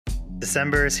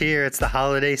December is here. It's the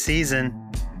holiday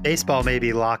season. Baseball may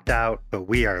be locked out, but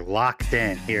we are locked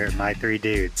in here at My Three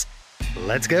Dudes.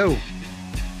 Let's go.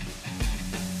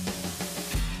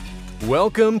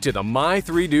 Welcome to the My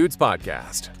Three Dudes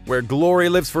podcast, where glory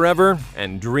lives forever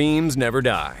and dreams never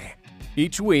die.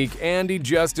 Each week, Andy,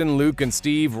 Justin, Luke, and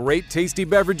Steve rate tasty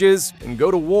beverages and go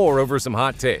to war over some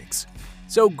hot takes.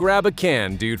 So grab a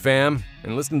can, dude fam,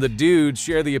 and listen to the dudes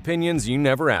share the opinions you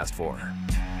never asked for.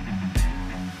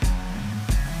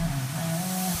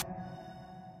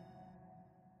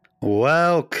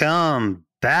 Welcome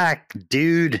back,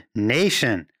 Dude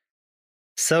Nation.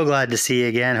 So glad to see you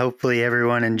again. Hopefully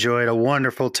everyone enjoyed a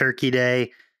wonderful Turkey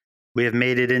Day. We have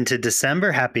made it into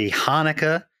December. Happy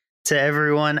Hanukkah to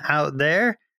everyone out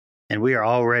there. And we are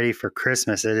all ready for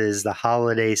Christmas. It is the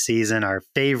holiday season, our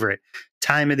favorite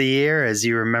time of the year, as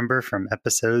you remember from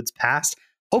episodes past.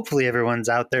 Hopefully everyone's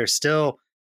out there still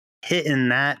hitting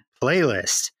that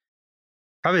playlist.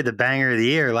 Probably the banger of the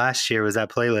year last year was that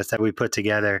playlist that we put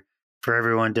together for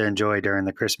everyone to enjoy during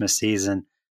the Christmas season.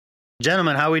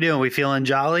 Gentlemen, how we doing? We feeling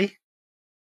jolly?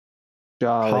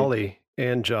 Holly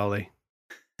and jolly.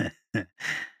 Well,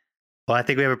 I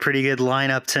think we have a pretty good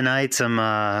lineup tonight. Some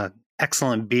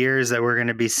excellent beers that we're going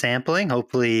to be sampling.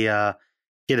 Hopefully get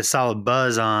a solid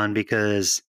buzz on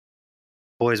because,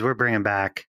 boys, we're bringing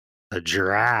back a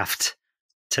draft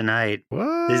tonight.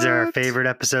 What? These are our favorite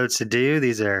episodes to do.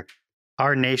 These are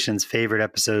our nation's favorite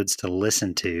episodes to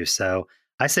listen to. So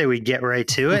I say we get right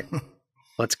to it.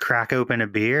 Let's crack open a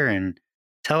beer and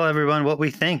tell everyone what we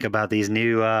think about these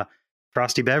new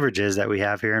frosty beverages that we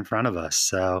have here in front of us.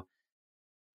 So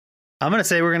I'm going to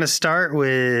say we're going to start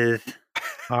with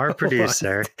our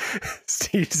producer.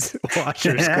 Steve's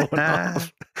washer's going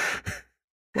off.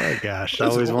 My gosh.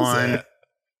 There's always one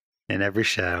in every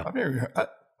show.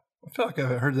 I feel like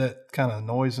I've heard that kind of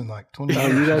noise in like 20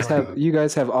 years. You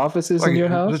guys have offices in your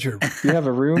house? You have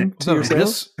a room to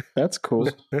yourself? That's cool.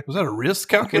 Was that a wrist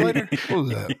calculator? What was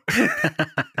that?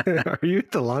 Are you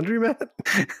at the laundromat?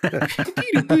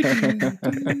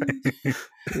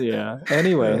 Yeah.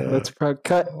 Anyway, let's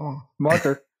cut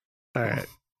marker. All right.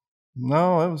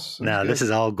 No, it was This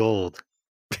is all gold.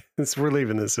 We're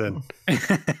leaving this in.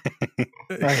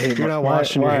 You're You're not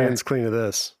washing your hands clean of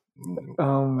this.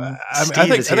 I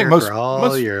think most for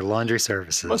all your laundry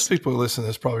services. Most people who listen to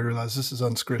this probably realize this is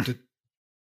unscripted.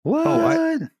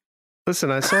 What? Listen,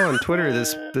 I saw on Twitter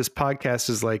this podcast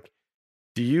is like,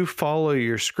 do you follow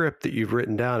your script that you've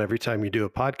written down every time you do a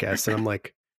podcast? And I'm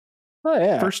like, oh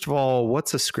yeah. First of all,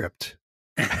 what's a script?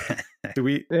 Do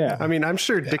we? Yeah. I mean, I'm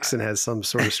sure Dixon has some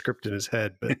sort of script in his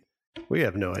head, but we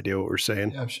have no idea what we're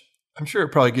saying. Yeah, I'm sure it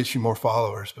probably gets you more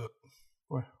followers, but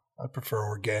I prefer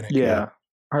organic. Yeah.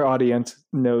 Our audience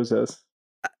knows us.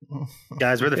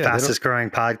 Guys, we're the fastest growing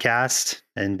podcast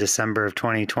in December of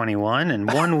 2021.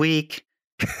 And 1 week,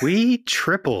 we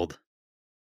tripled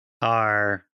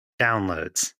our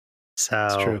downloads. So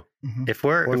That's true. if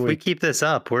we keep this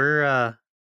up, we're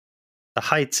the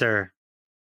heights we're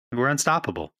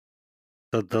unstoppable.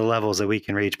 The levels that we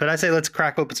can reach. But I say let's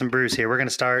crack open some brews here. We're going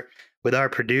to start with our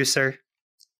producer,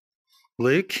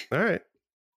 Luke. All right.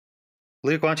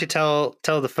 Luke, why don't you tell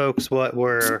the folks what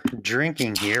we're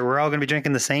drinking here? We're all going to be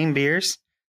drinking the same beers,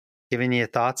 giving you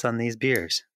thoughts on these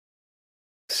beers.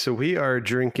 So we are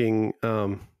drinking,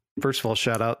 first of all,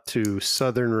 shout out to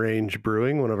Southern Range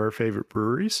Brewing, one of our favorite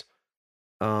breweries.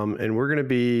 And we're going to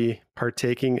be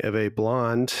partaking of a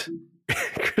blonde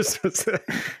Christmas.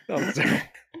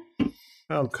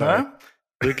 Okay.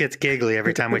 Luke gets giggly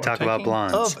every time we talk about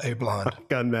blondes. Of a blonde. I've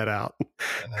gotten that out.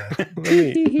 let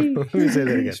me say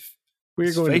that again.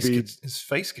 We're going to be his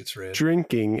face gets red.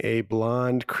 Drinking a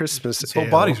blonde Christmas His whole ale.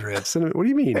 body's red. What do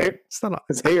you mean? It's not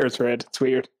His hair is red. It's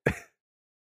weird.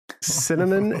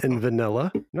 cinnamon and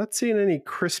vanilla. I'm not seeing any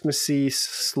Christmassy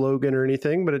slogan or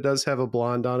anything, but it does have a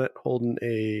blonde on it holding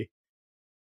a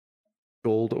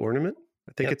gold ornament.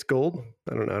 I think it's gold.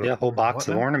 I don't know. Whole box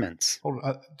of ornaments. Hold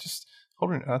on.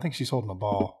 I think she's holding a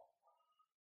ball.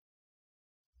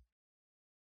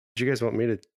 Do you guys want me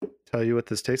to tell you what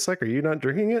this tastes like? Are you not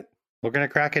drinking it? We're going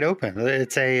to crack it open.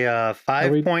 It's a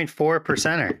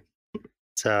 5.4%er.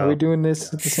 So Are we doing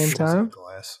this at the same time?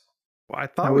 Glass. Well, I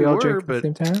thought Are we all were, drinking but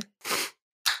at the same time?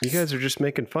 you guys are just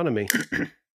making fun of me. I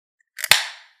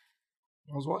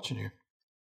was watching you.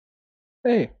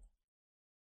 Hey.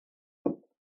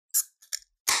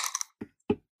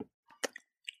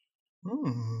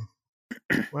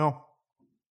 Well,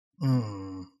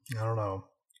 I don't know.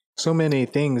 So many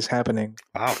things happening.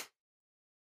 Wow.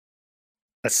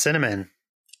 The cinnamon.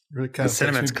 Really kind The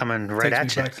cinnamon's coming right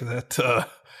at you. Back to that. Kind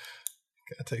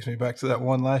of takes me back to that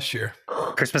one last year.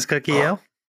 Christmas cookie ale?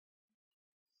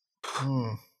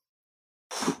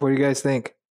 What do you guys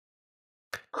think?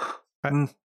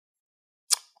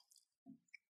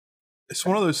 It's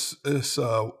one of those.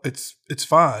 It's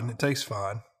fine. It tastes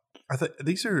fine. I think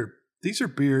these are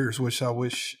beers which I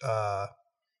wish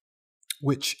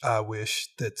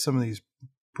that some of these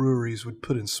breweries would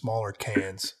put in smaller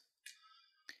cans.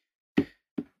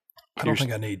 I don't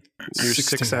think I need your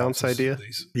 6-ounce idea.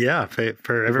 Yeah,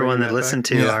 for everyone that listened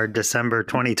to our December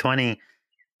 2020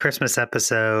 Christmas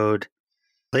episode,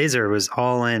 Laser was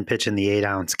all in pitching the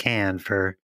 8-ounce can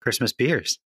for Christmas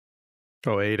beers.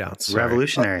 Oh, 8-ounce.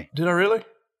 Revolutionary. Did I really?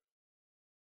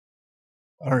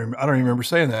 I don't even remember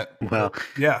saying that. Well,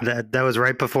 yeah, that was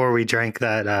right before we drank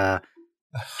that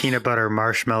peanut butter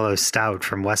marshmallow stout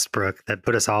from Westbrook that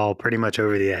put us all pretty much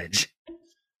over the edge.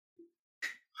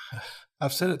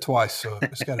 I've said it twice, so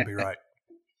it's got to be right.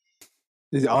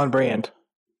 It's on brand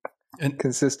and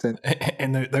consistent.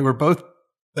 And they were both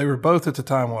at the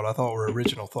time what I thought were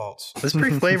original thoughts. It's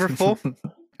pretty flavorful.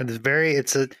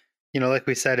 It's a like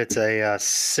we said, it's a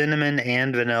cinnamon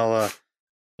and vanilla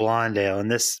blonde ale,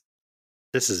 and this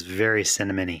is very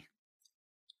cinnamony.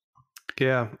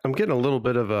 Yeah, I'm getting a little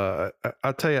bit of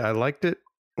I'll tell you, I liked it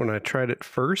when I tried it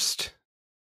first.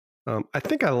 I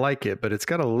think I like it, but it's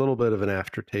got a little bit of an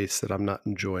aftertaste that I'm not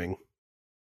enjoying.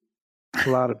 A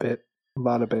lot of it.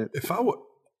 If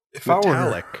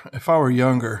I were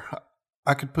younger,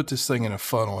 I could put this thing in a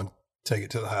funnel and take it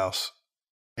to the house.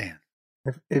 Man,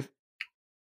 if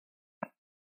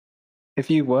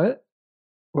you what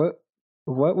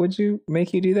would you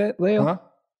make you do that, Leo? Huh?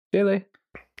 Jaylee?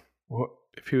 What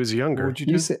if he was younger? What would you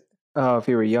do? If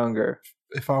you were younger.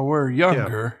 If I were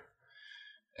younger. Yeah.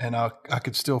 And I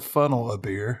could still funnel a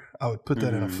beer. I would put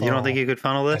that in a funnel. You don't think you could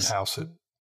funnel this? And house it.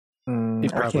 He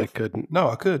probably couldn't. No,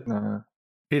 I could.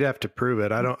 He'd have to prove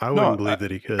it. I wouldn't believe that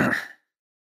he could.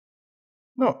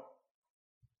 No.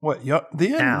 What? The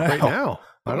end now. Right now.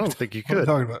 I don't think you could. What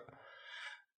are you talking about?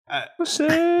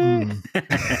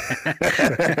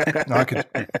 No, I could.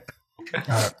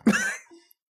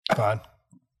 Fine.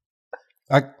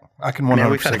 I can 100%.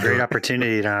 We've had a great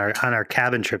opportunity on our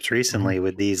cabin trips recently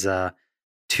with these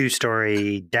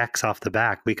 2-story decks off the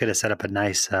back. We could have set up a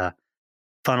nice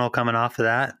funnel coming off of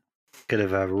that. Could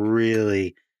have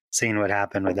really seen what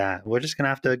happened with that. We're just gonna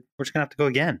have to go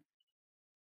again.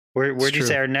 Where'd you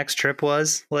say our next trip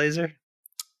was, Laser?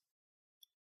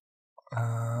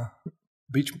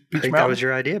 Beach I think Mountain. That was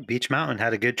your idea. Beach Mountain.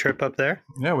 Had a good trip up there.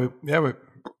 Yeah, we went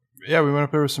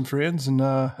up there with some friends and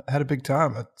had a big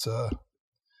time.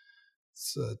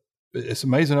 It's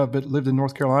amazing. I've lived in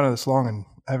North Carolina this long and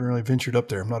I haven't really ventured up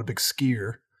there. I'm not a big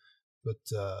skier, but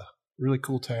really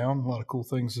cool town. A lot of cool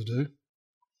things to do.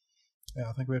 Yeah,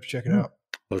 I think we have to check it out.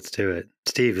 Let's do it.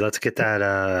 Steve, let's get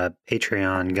that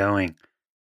Patreon going.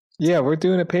 Yeah, we're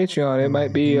doing a Patreon. It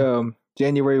might be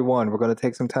January 1. We're going to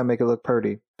take some time, make it look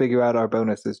pretty. Figure out our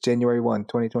bonuses. January 1,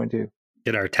 2022.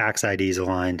 Get our tax IDs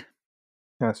aligned.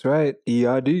 That's right.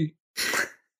 EID.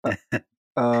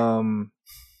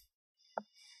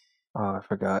 I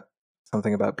forgot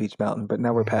something about Beach Mountain, but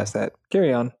now we're past that.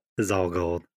 Carry on. This is all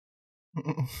gold.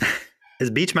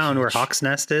 Is Beach Mountain where Hawk's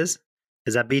Nest is?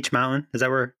 Is that Beach Mountain? Is that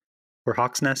where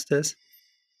Hawk's Nest is?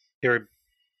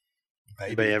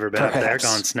 Anybody ever been up there,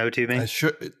 gone snow tubing?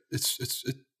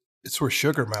 It's where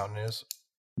Sugar Mountain is.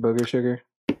 Booger Sugar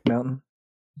Mountain?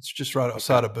 It's just right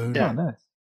outside of Boone. Yeah, nice.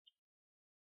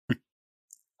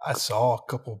 I saw a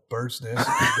couple birds' nests.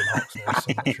 Hawk's Nest,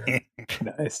 I'm not sure.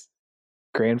 Nice.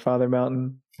 Grandfather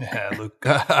Mountain. Yeah, Luke.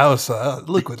 I was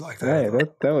Luke would like that. Hey,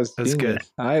 that was good.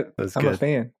 I'm a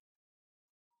fan.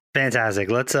 Fantastic.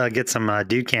 Let's get some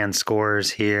Dude Can scores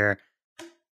here.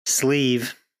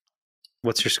 Sleeve,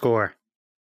 what's your score?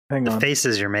 Hang on. The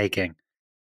faces you're making.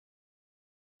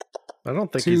 I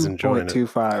don't think he's enjoying it.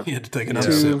 2.25. He had to take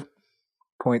another sip.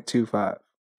 2.25.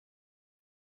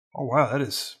 Oh wow, that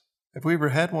is. Have we ever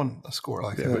had a score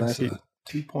like that?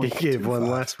 2.25. He gave one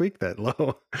last week that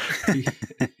low.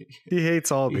 He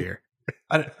hates all beer.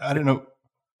 I didn't know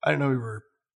we were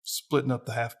splitting up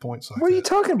the half points like that. What are you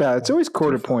talking about? It's always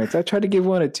quarter points. I tried to give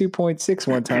one a 2.6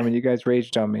 one time and you guys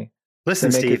raged on me.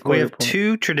 Listen, Steve, we have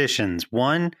two traditions.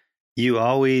 One, you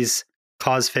always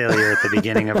cause failure at the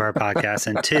beginning of our podcast.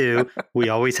 And two, we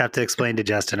always have to explain to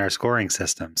Justin our scoring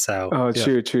system. So,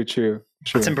 true.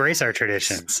 Let's embrace our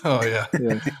traditions. Oh, yeah.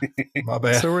 My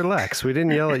bad. So relax. We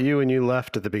didn't yell at you when you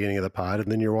left at the beginning of the pod,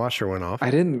 and then your washer went off.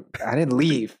 I didn't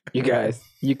leave, you guys.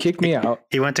 You kicked me out.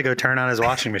 He went to go turn on his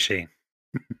washing machine.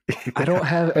 I don't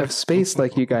have a space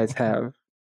like you guys have,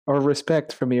 or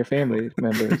respect from your family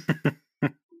members.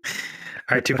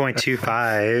 All right,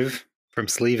 2.25 from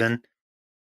Sleeven.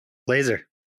 Laser.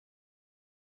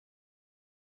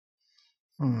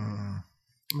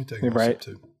 Let me take You're a sip right.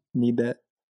 too. Need that.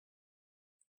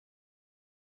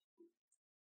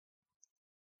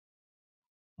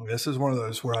 This is one of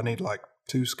those where I need like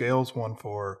 2 scales, one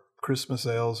for Christmas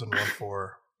ales and one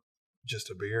for just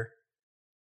a beer.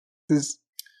 This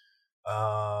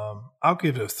I'll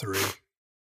give it a 3.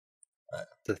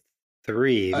 The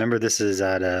 3. Remember, this is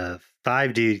out of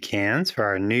 5 dude cans for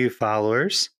our new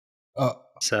followers.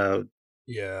 So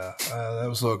yeah, that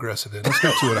was a little aggressive. Then let's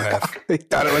go 2.5. they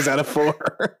thought it was out of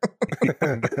 4.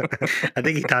 I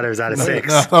think he thought it was out of 6.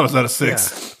 No, I thought it was out of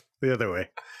 6. Yeah, the other way.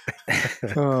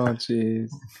 Oh, jeez.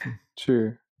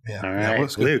 True. Yeah. All Yeah, right,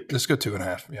 let's go Luke.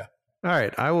 2.5. Yeah. All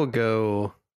right, I'm going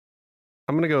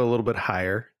to go a little bit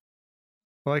higher.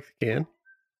 I like the can.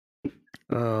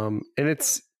 And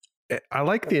I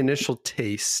like the initial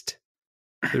taste.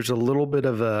 There's a little bit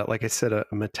of like I said, a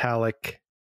metallic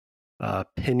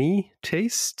penny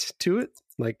taste to it.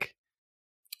 Like,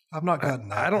 I've not gotten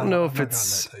that. I don't know if I've not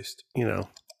it's, gotten that taste.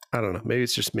 I don't know. Maybe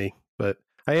it's just me, but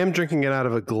I am drinking it out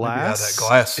of a glass. That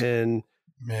glass. And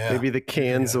Yeah. maybe the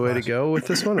can's the way to go with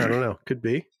this one. I don't know. Could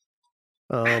be.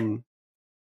 I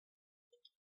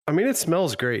mean, it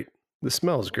smells great. The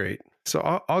smell is great. So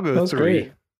I'll go Smells 3.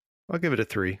 great. I'll give it a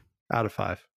 3 out of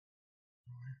 5.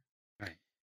 I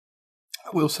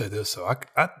will say this though.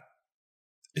 I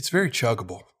it's very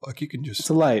chuggable. Like you can just. It's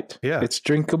light. Yeah. It's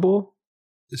drinkable.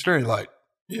 It's very light.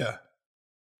 Yeah.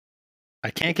 I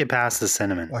can't get past the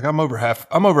cinnamon. Like I'm over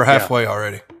halfway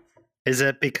already. Is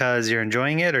it because you're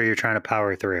enjoying it or you're trying to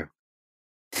power through?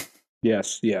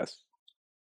 Yes. Well,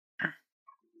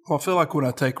 I feel like when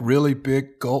I take really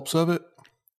big gulps of it,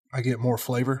 I get more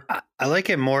flavor. I like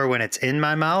it more when it's in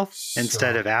my mouth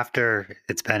instead So- of after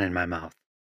it's been in my mouth.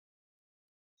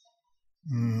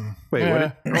 Wait,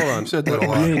 Yeah. hold on. You said that a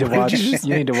lot. You need to What watch. did you just-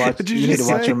 You need to watch. what did You you need to just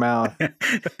watch say? your mouth.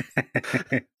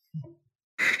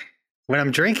 When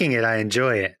I'm drinking it, I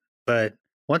enjoy it. But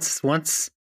once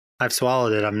I've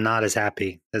swallowed it, I'm not as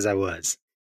happy as I was.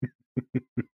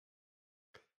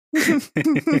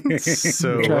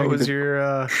 So Trying what was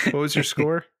to- your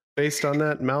score based on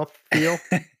that mouth feel?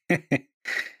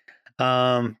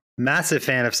 Massive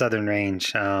fan of Southern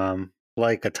Range.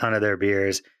 Like a ton of their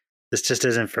beers. This just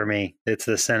isn't for me. It's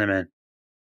the cinnamon.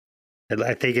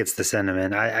 I think it's the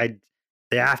cinnamon.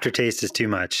 The aftertaste is too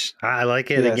much. I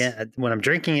like it Yes. again when I'm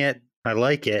drinking it. I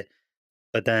like it,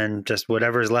 but then just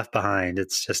whatever's left behind,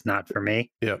 it's just not for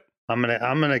me. Yep. I'm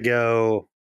gonna go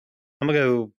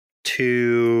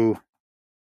 2.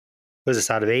 What is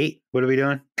this out of 8? What are we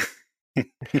doing?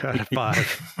 Out of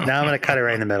 5. Now I'm gonna cut it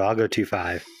right in the middle. I'll go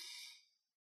 2.5.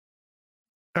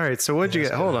 All right. So what'd you Yeah,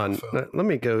 get? it's Hold good on. info. Let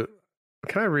me go.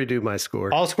 Can I redo my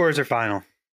score? All scores are final.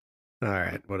 All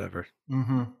right. Whatever.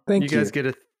 Mm-hmm. Thank You guys get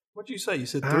a. What'd you say? You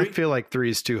said I 3? feel like 3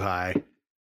 is too high.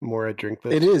 The more I drink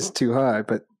this, It is too high,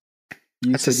 but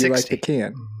you That's a said you like 60. the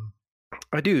can.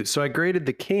 I do. So I graded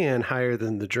the can higher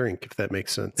than the drink, if that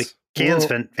makes sense. The can's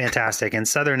Well- fantastic, and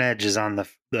Southern Edge is on the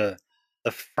front.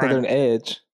 Southern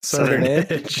Edge. Southern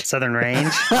Edge? Southern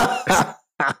Range.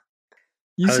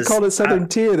 You I was- called it Southern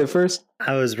Tier the first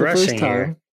I was the first rushing here. time.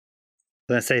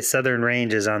 I'm gonna say Southern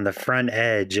Range is on the front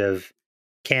edge of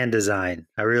can design.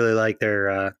 I really like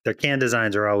their can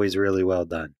designs are always really well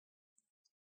done.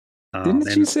 Didn't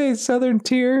and- you say Southern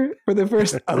Tier for the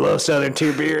first? I love Southern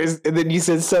Tier beers, and then you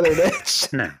said Southern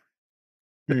Edge.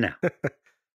 No,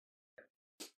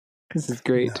 This is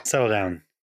great. settle down.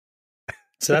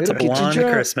 So that's a It'll get you blonde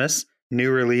drunk. Christmas,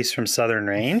 new release from Southern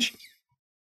Range.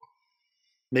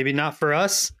 Maybe not for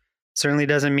us. Certainly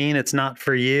doesn't mean it's not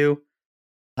for you.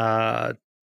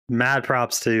 Mad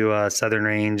props to Southern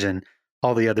Range and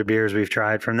all the other beers we've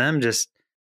tried from them. Just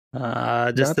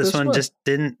Not this this one one. just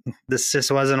didn't. This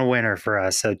just wasn't a winner for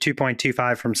us. So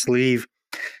 2.25 from Sleeve,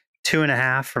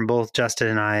 2.5 from both Justin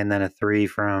and I, and then a 3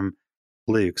 from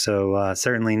Luke. So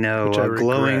certainly no Which I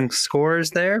glowing regret.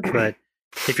 scores there. But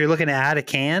if you're looking to add a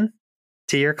can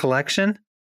to your collection,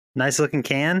 nice looking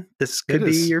can, this could It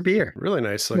be is. your beer. Really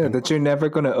nice Yeah, looking. that you're never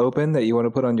going to open that you want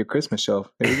to put on your Christmas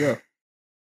shelf. There you go.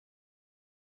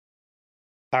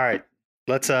 All right.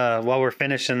 Let's while we're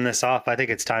finishing this off, I think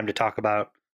it's time to talk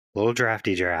about a little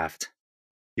drafty draft.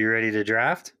 You ready to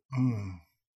draft?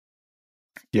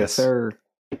 Yes, sir.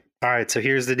 All right, so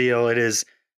here's the deal. It is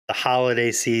the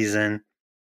holiday season.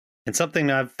 And something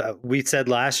we said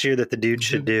last year that the dude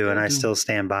should do, and I still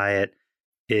stand by it,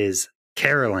 is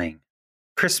caroling.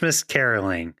 Christmas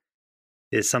caroling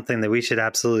is something that we should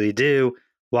absolutely do.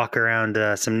 Walk around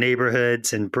some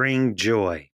neighborhoods and bring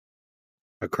joy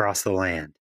across the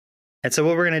land. And so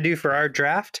what we're going to do for our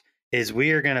draft is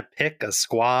we are going to pick a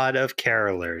squad of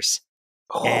carolers.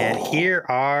 And here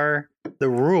are the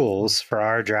rules for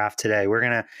our draft today. We're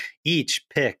going to each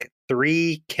pick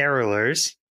 3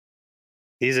 carolers.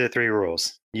 These are the 3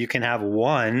 rules. You can have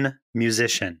 1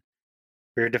 musician.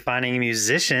 We're defining a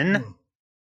musician.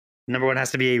 Number 1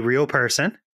 has to be a real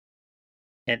person.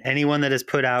 And anyone that has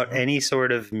put out any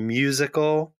sort of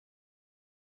musical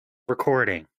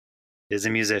recording is a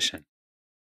musician.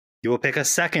 You will pick a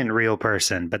second real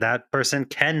person, but that person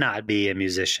cannot be a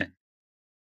musician.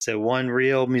 So 1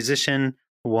 real musician,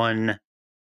 1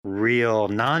 real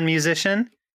non-musician,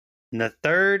 and the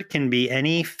third can be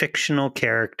any fictional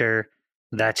character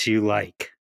that you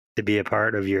like to be a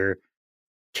part of your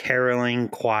caroling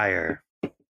choir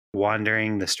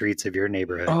wandering the streets of your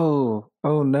neighborhood. Oh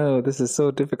no, this is so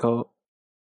difficult.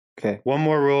 Okay. One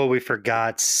more rule we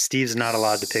forgot. Steve's not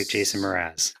allowed to pick Jason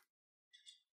Mraz.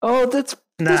 Oh, that's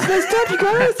messed up, you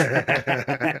guys.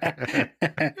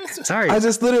 Sorry. I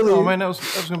just literally. Oh man, that was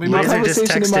going to be my Laser just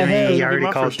conversation in my texted head. me. He That'd be already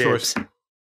my called first choice. dibs.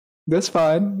 That's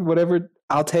fine. Whatever.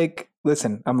 I'll take.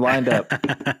 Listen, I'm lined up.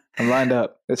 I'm lined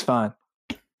up. It's fine.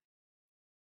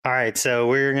 All right, so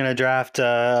we're going to draft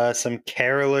some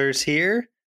carolers here.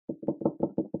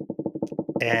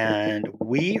 And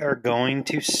we are going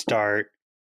to start.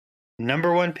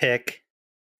 Number 1 pick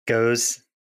goes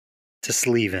to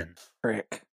Sleven.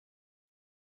 Frick.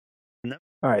 No.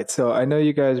 All right, so I know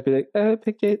you guys would be like,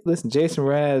 pick Jason. Listen, Jason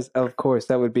Mraz, of course,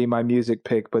 that would be my music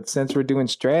pick. But since we're doing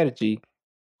strategy,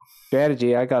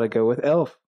 I got to go with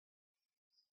Elf.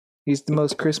 He's the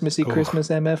most Christmassy Christmas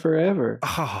MFer ever.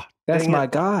 Oh, That's my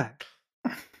guy.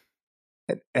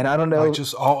 And I don't know. Like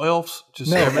just all elves?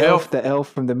 Just No, every Elf, the elf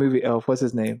from the movie Elf. What's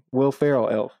his name? Will Ferrell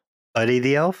Elf. Buddy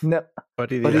the Elf? No,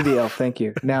 Buddy Buddy the Elf. Thank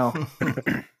you. Now,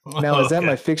 is that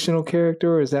my fictional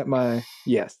character or is that my?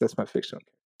 Yes, that's my fictional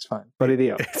character. It's fine. Buddy the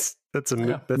Elf. That's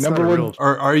Yeah. that's Number not a one- real.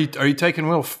 Are you taking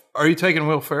Will? Are you taking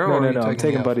Will Ferrell? No, or no, are you no. I'm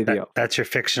taking the Buddy the That- Elf. that's your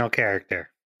fictional character.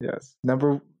 Yes.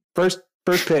 First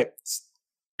pick.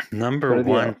 Number Buddy the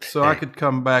 1 Elf. pick. So I could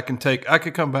come back and take.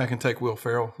 Will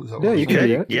Ferrell. Is that what Yeah, we're you saying? can do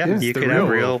Okay, that. yeah, Yeah. you The could real have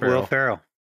Will Will Ferrell.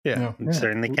 Yeah. You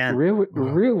certainly can. Real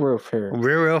Will Ferrell.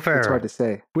 Real It's hard Ferrell. to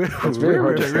say. It's very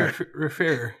hard to Okay, say.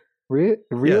 fair. Real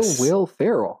Yes. Will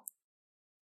Ferrell.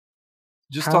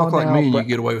 Just How talk like now, me and Bra- you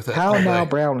get away with that. How all now, day.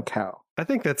 brown cow? I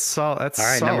think that's solid. That's All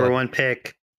right, solid. number 1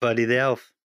 pick, Buddy the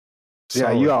Elf. Yeah,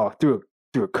 Solid. you all threw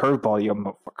a curveball, you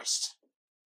motherfuckers.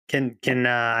 Can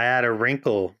I add a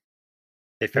wrinkle?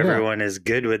 If Yeah. everyone is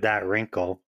good with that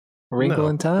wrinkle, Wrinkle No.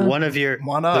 in time. one of your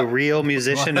Why not? the real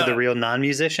musician Why or the not? real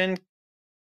non-musician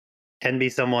can be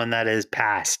someone that is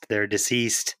passed. They're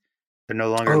deceased. They're no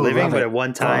longer Oh, living, love but it. at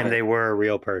one Love time it. they were a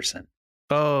real person.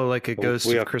 Oh, like a Ghost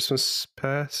we of have- Christmas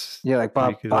Past. Yeah, like You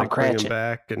Bob could, like, bring Cratchit. him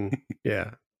back, and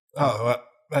yeah. Oh,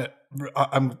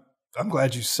 I'm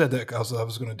glad you said that because I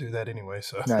was going to do that anyway.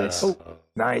 So Nice. Oh.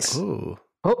 Nice. Oh,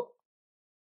 Oh,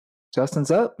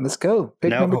 Justin's up. Let's go.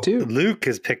 Pick No, number 2. Luke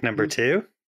is pick number 2.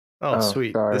 oh, Oh,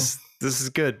 sweet. sorry. This is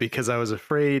good because I was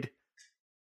afraid.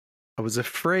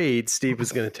 Steve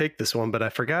was going to take this one, but I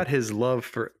forgot his love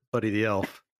for Buddy the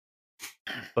Elf.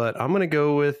 But I'm going to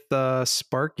go with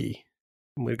Sparky.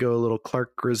 I'm going to go a little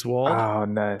Clark Griswold. Oh,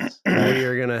 nice. We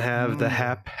are going to have the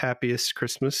Mm. happiest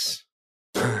Christmas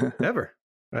ever.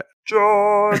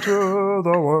 joy to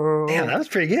the world. Damn, that was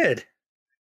pretty good.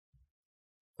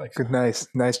 Thanks. Good,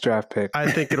 nice draft pick. I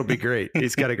think it'll be great.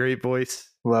 He's got a great voice.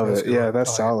 Love That's it. good. Yeah,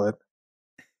 that's I like it.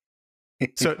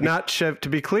 solid. So not to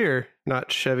be clear,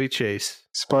 not Chevy Chase.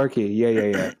 Sparky.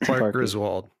 Yeah. Clark Sparky.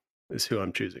 Griswold is who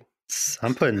I'm choosing.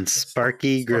 I'm putting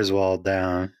Sparky Griswold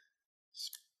down.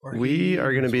 We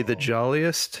are going to be the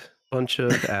jolliest bunch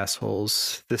of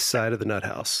assholes this side of the nut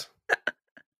house.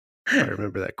 I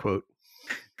remember that quote.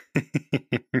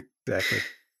 Exactly.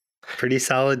 Pretty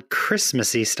solid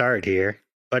Christmassy start here.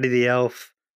 Buddy the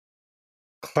Elf,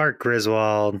 Clark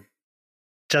Griswold.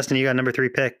 Justin, you got number 3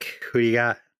 pick. Who do you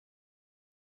got?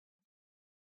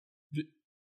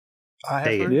 I have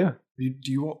Take it. three? Yeah.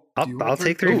 Do you want? I'll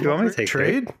take 3 if you want me to take 3.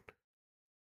 Trade?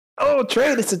 Oh,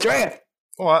 trade. It's a draft.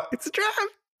 Well, It's a draft.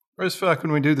 I just feel like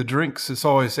when we do the drinks, it's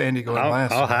always Andy going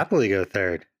last. I'll happily go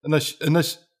 3rd. Unless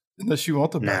you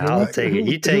want the Nah, back. I'll take it.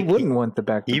 You take Who wouldn't want the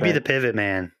back? You be the pivot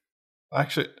man.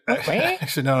 Actually, now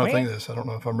that I think of this, I don't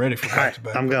know if I'm ready for All right, back to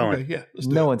back. I'm but going. Okay, yeah, let's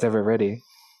do No it. one's ever ready.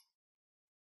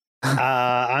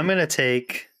 I'm going to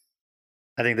take,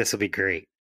 I think this will be great.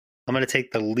 I'm going to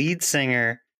take the lead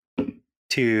singer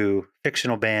to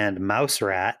fictional band Mouse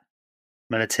Rat.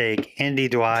 I'm going to take Andy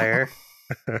Dwyer,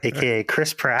 aka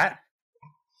Chris Pratt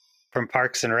from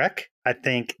Parks and Rec. I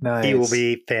think he will Nice.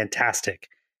 be fantastic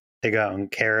to go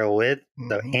and carol with.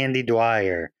 So Mhm. Andy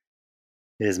Dwyer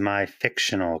is my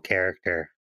fictional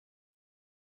character.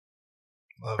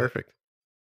 Love it. Perfect.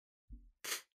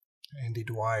 Andy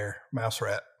Dwyer, Mouse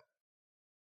Rat.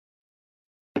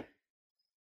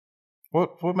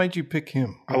 What made you pick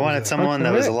him? I wanted someone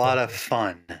that was a lot of Okay.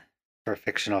 fun for a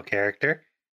fictional character.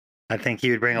 I think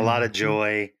he would bring a lot of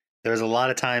joy. There was a lot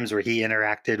of times where he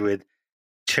interacted with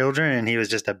children and he was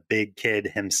just a big kid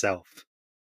himself.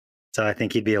 So I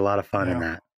think he'd be a lot of fun in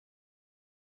that.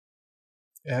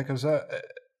 Yeah, because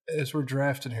as we're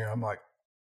drafting here, I'm like,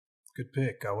 good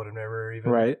pick. I would have never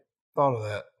even thought of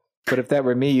that. But if that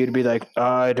were me, you'd be like,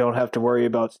 I don't have to worry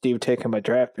about Steve taking my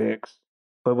draft picks.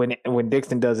 But when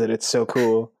Dixon does it, it's so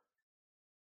cool.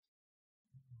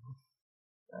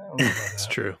 I don't know about that. It's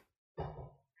true.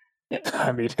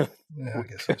 I mean, Yeah, I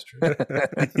guess that's true.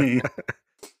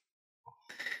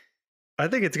 I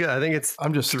think it's good. I think it's.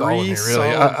 I'm just three stalling here,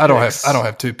 really. solid I don't picks.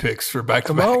 have 2 picks for back to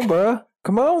come back. on, bro.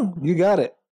 Come on. You got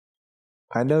it.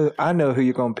 I know who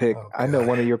you're going to pick. Oh, I know God.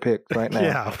 one of your picks right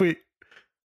now. Yeah,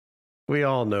 we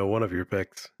all know one of your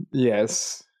picks.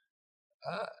 Yes.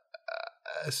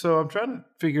 So I'm trying to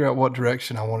figure out what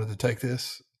direction I wanted to take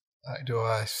this. Like, do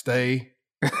I stay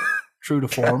true to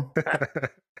form?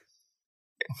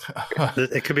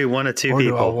 It could be one of 2 Or do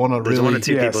I people. wanna There's one really- of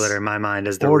 2 people Yes. that are in my mind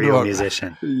as the Or do real I-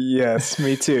 musician. Yes,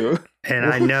 me too. And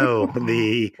I know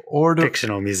the or do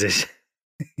fictional musician.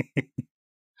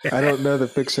 I don't know the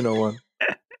fictional one.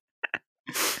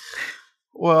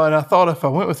 Well, and I thought if I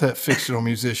went with that fictional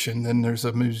musician, then there's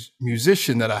a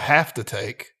musician that I have to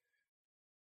take,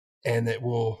 and it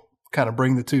will kind of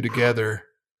bring the 2 together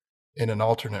in an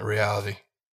alternate reality.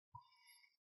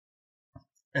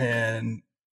 And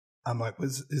I'm like,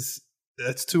 is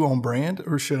that's too on brand,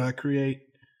 or should I create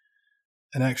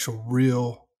an actual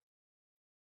real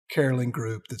caroling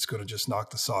group that's going to just knock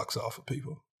the socks off of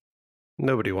people?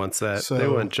 Nobody wants that. They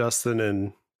So- want Justin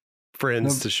and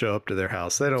friends No- to show up to their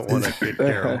house. They don't want a good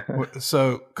carol.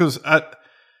 So, because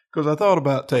I thought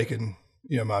about taking,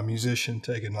 my musician,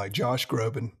 taking like Josh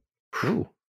Groban, Ooh.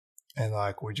 and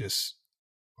like we just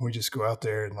go out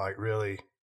there and like really,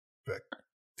 like,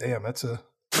 damn, that's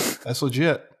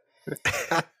legit.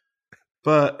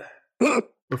 But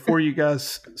before you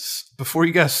guys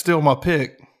steal my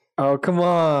pick, Oh, come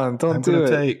on. Don't I'm do going it.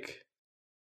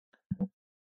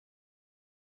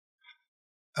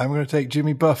 to take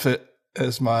Jimmy Buffett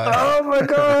as my Oh, my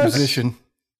gosh. musician,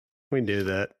 We knew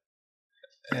that.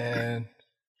 and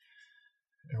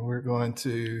we're going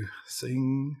to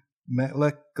sing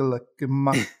 "Mekaleka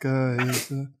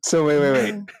is a So,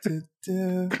 wait.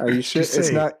 da-da-da." Are you sure? you It's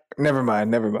say? not. Never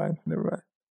mind.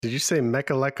 Did you say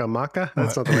Mekaleka Maka?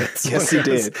 That's not the way it's Yes, he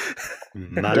did.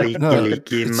 Maliki No,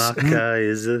 liki maka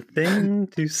is a thing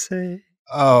to say.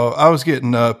 Oh, I was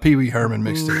getting Pee Wee Herman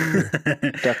mixed in here.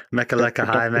 Mekaleka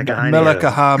hi, meka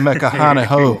Meleka ha, meka hane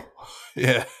ho.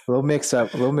 Yeah, A little mix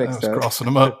up. I was crossing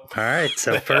them up. All right,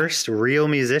 so first, real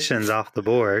musicians off the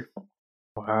board.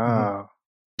 Wow.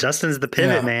 Justin's the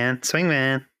pivot Yeah. man, swing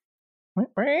man.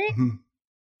 Mhm.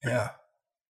 Yeah.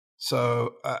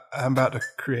 So I'm about to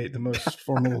create the most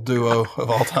formidable duo of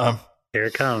all time. Here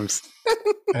it comes.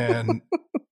 And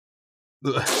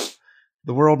the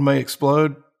world may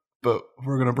explode, but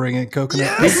we're going to bring in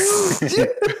Coconut Pete.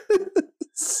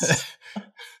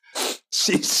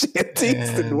 She's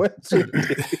shanties and what? It's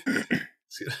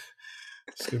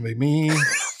going to be me,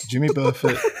 Jimmy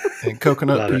Buffett, and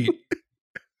Coconut Love it. Pete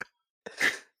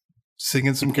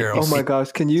singing some Oh carols. my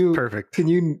gosh! Can you Perfect.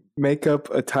 make up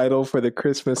a title for the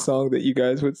Christmas song that you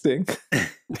guys would sing?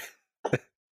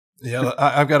 Yeah,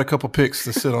 I've got a couple picks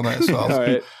to sit on that, so All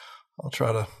right. I'll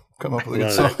try to come up with a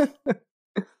good Love song.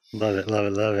 Love it, love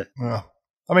it, love it. Yeah.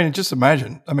 I mean, just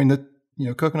imagine. I mean,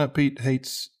 Coconut Pete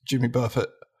hates Jimmy Buffett.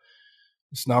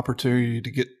 It's an opportunity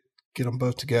to get them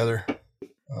both together.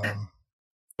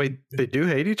 Wait, they do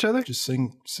hate each other? Just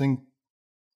sing.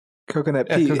 Coconut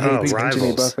Yeah, Pete Coconut hates Pete Jimmy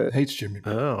rivals. Buffett. Hates Jimmy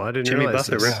Buffett. Oh, I didn't Jimmy realize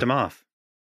Buffett this. ripped him off.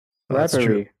 That's true.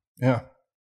 Rivalry. Yeah.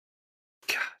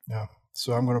 God. Yeah.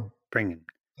 So I'm gonna Bringing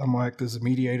act as a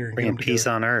mediator and bringing peace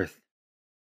on earth.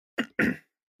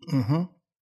 Mm-hmm.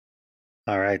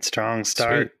 All right, strong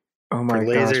start Oh for my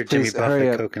Laser, gosh! Jimmy Please hurry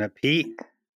Buffett, up. Coconut Pete.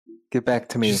 Get back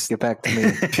to me. Just- Get back to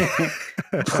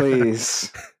me.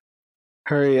 Please.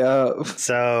 Hurry up.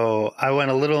 So I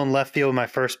went a little in left field with my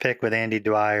first pick with Andy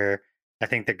Dwyer. I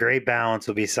think the great balance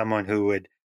will be someone who would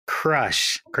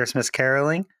crush Christmas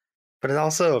caroling, but is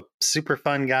also a super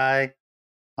fun guy.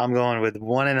 I'm going with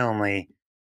one and only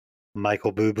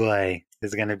Michael Bublé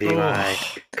is going to be my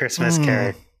Christmas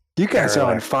character. You guys are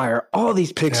on Caroler. fire. All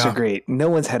these picks Yeah. are great. No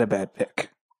one's had a bad pick.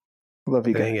 Love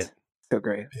you Dang guys. it. So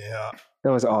great. Yeah.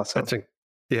 That was awesome. That's that's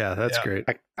Yeah. great.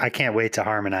 I can't wait to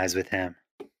harmonize with him.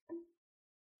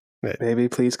 Baby,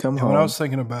 please come And home. when I was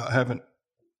thinking about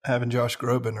having Josh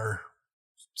Groban or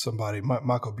somebody.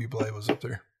 Michael Bublé was up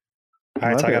there. All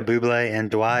right, so I Love got Bublé and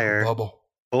Dwyer. Bubble.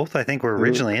 Both, I think, were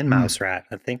originally in Mouse Rat.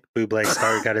 I think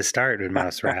Bublé got his start with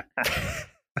Mouse Rat.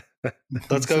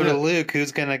 Let's go to Luke,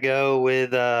 who's going to go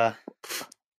with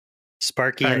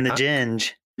Sparky and the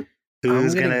Ginge.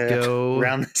 Who's going to go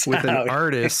round this with out? an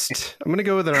artist? I'm going to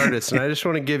go with an artist, and I just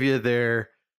want to give you their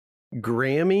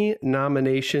Grammy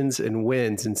nominations and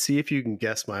wins and see if you can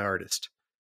guess my artist.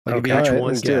 I'll give you each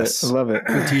one guess. I love it.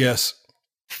 BTS.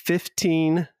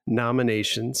 15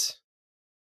 nominations,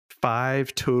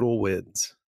 5 total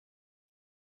wins.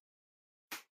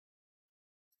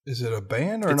 Is it a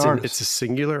band or an artist? It's a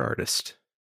singular artist.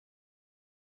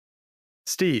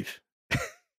 Steve,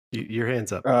 your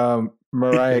hands up.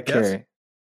 Mariah Carey.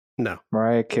 No.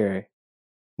 Mariah Carey.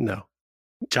 No.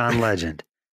 John Legend.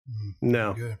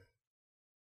 No. Good.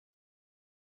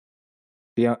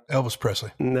 Beyond Elvis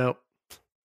Presley. No.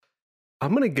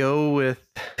 I'm going to go with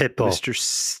Pitbull. Mr.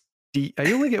 Steve.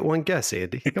 I only get one guess,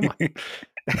 Andy. Come on.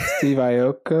 Steve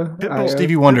Aoki. Pitbull.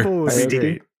 Stevie Wonder. Pitbull would be Aoki?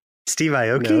 great. Steve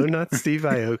Aoki? No, not Steve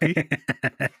Aoki.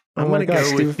 I'm going to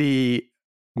go with the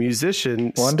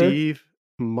musician Wonder? Steve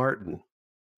Martin.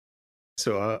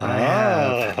 So I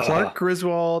have Clark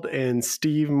Griswold and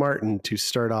Steve Martin to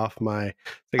start off my.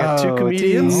 I got 2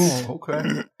 comedians. Oh,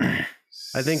 okay.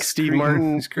 I think Steve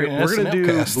Martin. We're going to do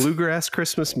cast. bluegrass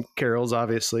Christmas carols.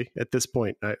 Obviously, at this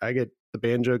point, I get the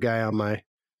banjo guy on my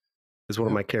as one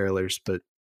of my carolers, but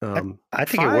I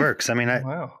think it works. I mean,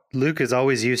 Wow. Luke is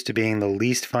always used to being the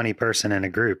least funny person in a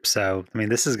group, so I mean,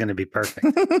 this is going to be perfect.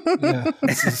 Yeah,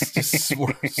 this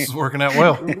is working out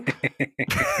well.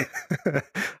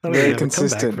 Very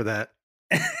consistent for that.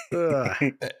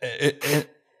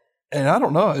 And I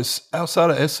don't know, is outside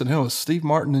of SNL, is Steve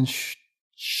Martin and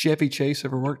Chevy Chase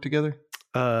ever worked together?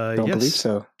 Don't believe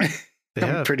so.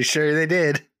 I'm pretty sure they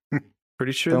did.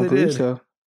 Pretty sure Don't they believe did. so.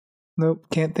 Nope,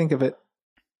 can't think of it.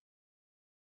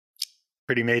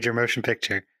 Pretty major motion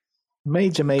picture.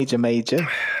 Major.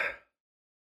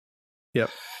 Yep.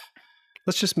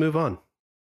 Let's just move on.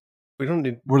 We don't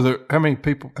need. Were there how many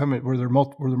people? Were there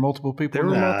multiple people? There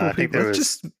were multiple I think people. there Let's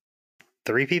was just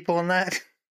 3 people in that.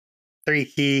 3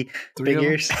 key 3 of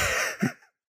them? figures.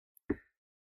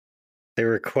 They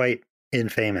were quite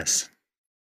infamous.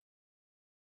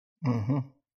 Mm-hmm.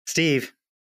 Steve,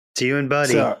 it's you and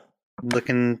Buddy So,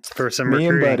 looking for some me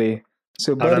and recruiting. Buddy.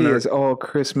 So Out Buddy on the- is all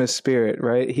Christmas spirit,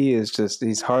 right?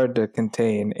 He's hard to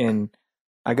contain. And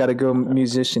I got to go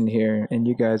musician here, and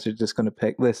you guys are just going to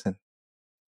pick. Listen,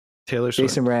 Taylor Swift.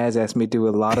 Jason Raz asked me to do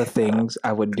a lot of things.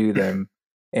 I would do them.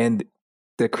 And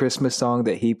the Christmas song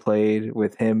that he played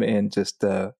with him and just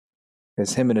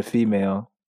it's him and a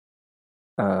female,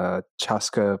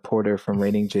 Chaska Porter from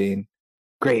Raining Jane.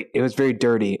 Great. It was very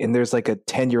dirty. And there's like a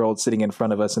 10-year-old sitting in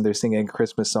front of us, and they're singing a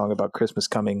Christmas song about Christmas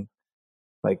coming,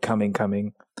 like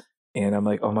coming. And I'm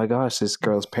like, oh my gosh, this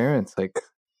girl's parents. Like,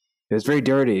 it was very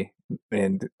dirty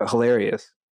and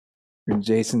hilarious. And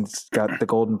Jason's got the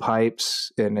golden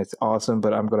pipes, and it's awesome,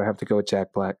 but I'm going to have to go with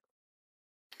Jack Black.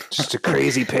 Just a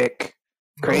crazy pick.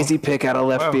 Crazy pick out of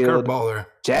left field. Curveball there.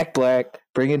 Jack Black,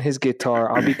 bring in his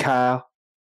guitar. I'll be Kyle.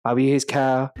 I'll be his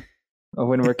Kyle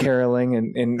when we're caroling,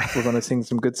 and we're going to sing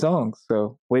some good songs.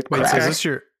 So Wait, so is this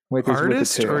your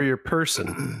artist or your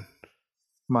person?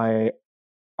 My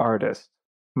artist.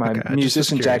 My Okay,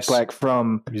 musician, Jack Black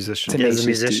from Musician. Tenacious He's a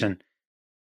musician.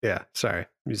 Yeah, sorry.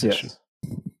 Musician.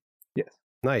 Yes.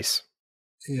 Nice.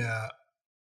 Yeah.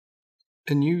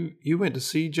 And you went to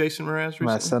see Jason Mraz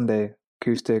recently? My Sunday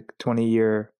acoustic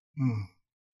 20-year Mm.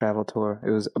 travel tour.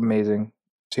 It was amazing.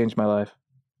 Changed my life.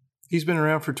 He's been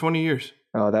around for 20 years.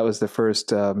 Oh, that was the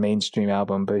first mainstream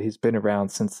album, but he's been around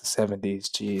since the 70s.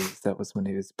 Jeez, that was when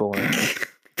he was born.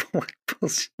 What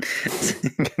bullshit.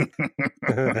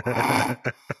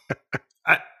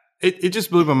 It just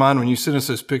blew my mind when you sent us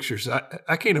those pictures.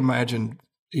 I can't imagine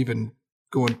even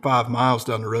going 5 miles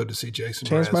down the road to see Jason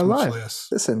Changed Mraz, my much life. less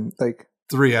Listen, like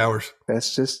 3 hours.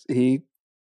 that's just he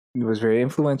was very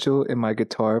influential in my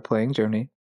guitar playing journey,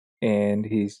 and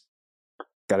he's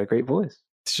got a great voice.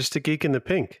 It's just a geek in the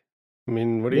pink. I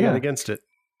mean, what do you got against it?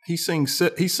 He sings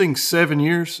 7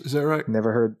 years. Is that right?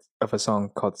 Never heard of a song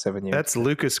called 7 Years. That's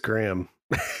Lucas Graham.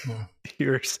 Yeah.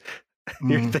 You're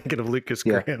thinking of Lucas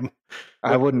Yeah. Graham.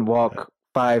 I wouldn't walk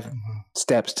 5 Mhm.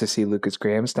 steps to see Lucas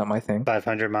Graham. It's not my thing.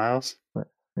 500 miles.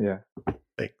 Yeah.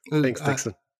 Thanks,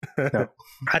 Dixon.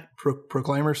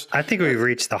 Proclaimers. I think we've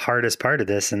reached the hardest part of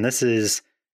this, and this is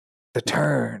The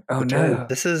turn. Oh, The no. turn.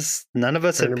 this is none of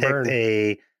us Turn have and picked burn.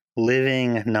 a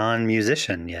living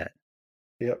non-musician yet.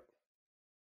 Yep.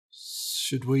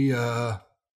 Should we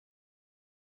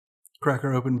crack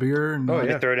our open beer? And Oh, Let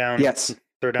me yeah. throw down Yes.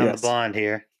 the Yes. blonde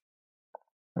here.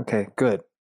 Okay, good.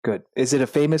 Good. Is it a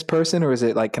famous person or is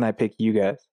it like, can I pick you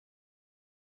guys?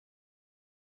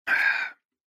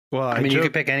 Well, I mean, you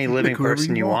could pick any you living pick whoever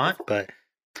person you you want. want, but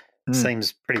Hmm.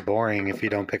 seems pretty boring if you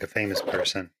don't pick a famous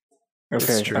person.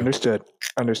 Okay, true. understood.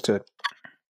 Understood.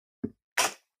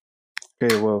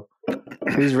 Okay, well,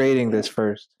 who's rating this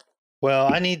first?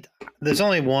 Well, there's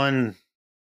only one.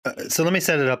 So let me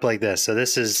set it up like this. So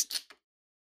this is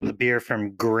a beer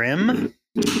from Grimm.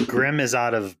 Grimm is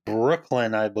out of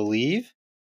Brooklyn, I believe.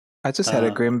 I just had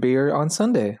a Grim beer on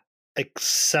Sunday.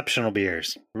 Exceptional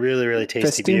beers. Really, really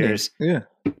tasty Festini. beers. Yeah.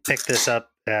 Picked this up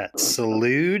at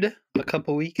Salud a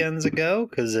couple weekends ago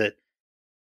because I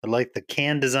like the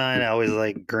can design. I always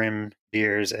like Grimm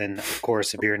beers. And of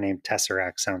course, a beer named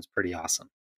Tesseract sounds pretty awesome.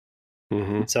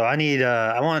 Mm-hmm. So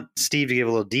I want Steve to give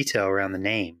a little detail around the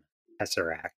name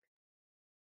Tesseract.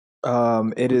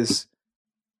 It is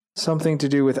something to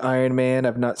do with Iron Man.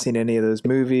 I've not seen any of those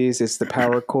movies. It's the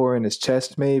power core in his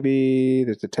chest, maybe.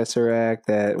 There's the Tesseract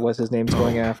that what's his name's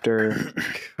going after.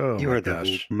 Oh, You my are the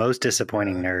gosh. most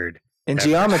disappointing nerd. In ever.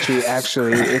 geometry,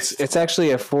 actually, it's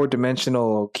actually a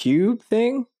 4-dimensional cube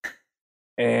thing,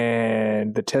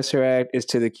 and the Tesseract is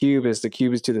to the cube as the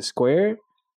cube is to the square.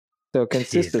 So it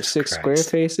consists of Jesus 6 Christ. square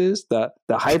faces. The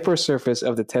hypersurface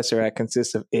of the Tesseract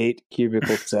consists of 8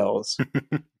 cubical cells.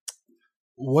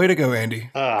 Way to go, Andy.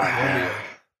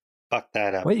 Fuck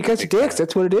that up. Wait, you guys are Big dicks. time.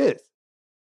 That's what it is.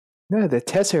 No, the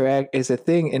Tesseract is a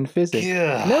thing in physics.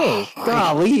 Yeah. No,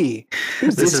 golly.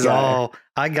 Who's This this is guy? all.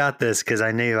 I got this because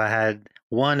I knew I had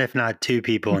one, if not two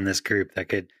people in this group that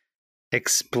could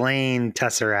explain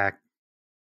Tesseract.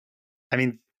 I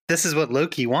mean, this is what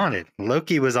Loki wanted.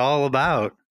 Loki was all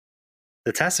about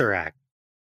the Tesseract.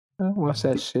 I don't watch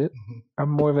that shit. Mhm. I'm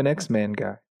more of an X-Men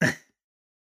guy.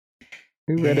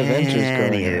 Who read Avengers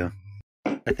growing up?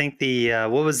 Anywho, I think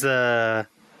what was the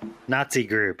Nazi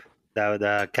group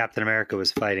that Captain America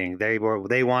was fighting? They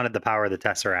wanted the power of the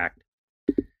Tesseract.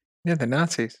 Yeah, the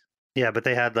Nazis. Yeah, but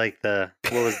they had like what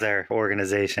was their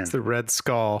organization? It's the Red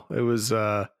Skull. It was,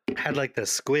 Had like the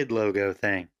squid logo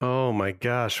thing. oh my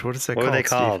gosh. What is that What were called, they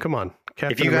Steve? called? Come on.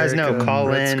 If you guys know, America, call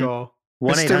Red in. Skull.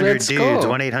 1-800 Red dudes. Skull.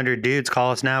 1-800 dudes.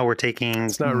 Call us now. We're taking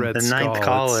It's not Red the Skull. ninth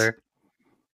caller.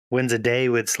 Wins a day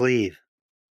with sleeve.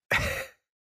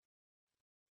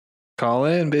 Call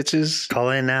in, bitches. Call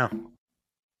in now.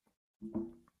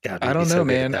 God, I we'd don't be so know,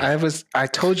 good at man. that. I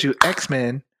told you,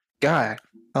 X-Men guy.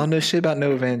 I don't know shit about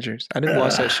no Avengers. I didn't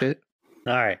watch that shit.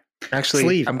 All right. Actually,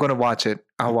 Sleeve. I'm gonna watch it.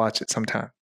 I'll watch it sometime.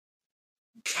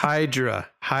 Hydra.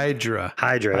 Hydra.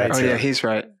 Oh That's yeah, it. he's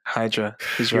right. Hydra.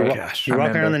 He's You're, right. Gosh. you're I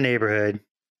walking around the remember. neighborhood.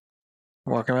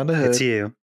 Walking around the hood. It's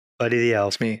you, Buddy the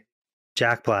Elf, It's me.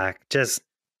 Jack Black. Just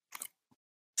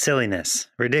silliness,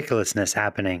 ridiculousness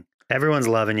happening. Everyone's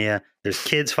loving you. There's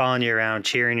kids following you around,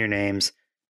 cheering your names.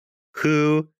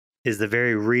 Who is the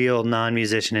very real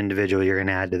non-musician individual you're going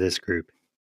to add to this group?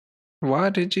 Why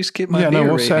did you skip my Yeah, beer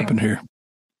no, what's rating? happened here?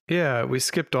 Yeah, we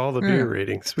skipped all the Yeah. beer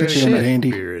ratings. Good We shit. gotta get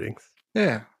Andy. beer ratings.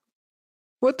 Yeah.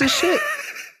 What the shit?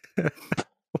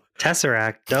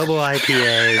 Tesseract, double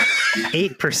IPA,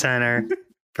 8%er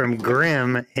from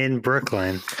Grimm in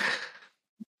Brooklyn.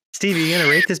 Steve, you going to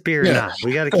rate this beer or Yeah. not?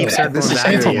 We got to keep circling This is back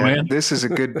to Sample, you. man. This is a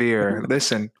good beer.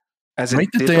 Listen, as a Rate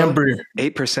the damn beer.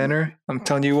 8%er, I'm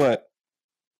telling you what.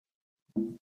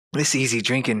 This easy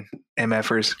drinking,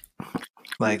 MFers.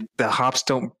 Like the hops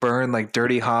don't burn like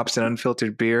dirty hops and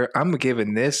unfiltered beer. I'm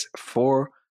giving this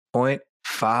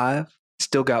 4.5.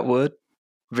 Still got wood.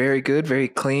 Very good, very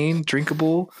clean,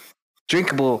 drinkable.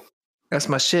 Drinkable. That's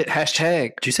my shit.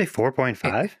 Hashtag Did you say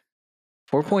 4.5?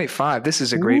 4.5. This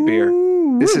is a great beer.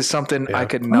 This is something I Yeah.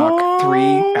 could knock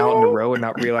 3 out in a row and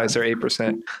not realize they're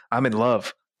 8%. I'm in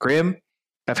love. Grim,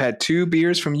 I've had 2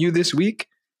 beers from you this week,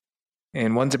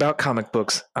 and one's about comic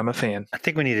books. I'm a fan. I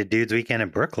think we need a dude's weekend in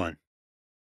Brooklyn.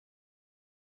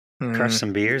 Mm. Crush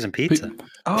some beers and pizza.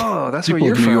 Oh, that's where People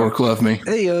you're of New from. York love me.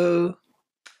 Hey, yo.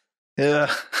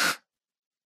 Yeah.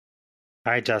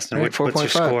 All right, Justin, All right, what's your 4.5.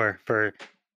 score for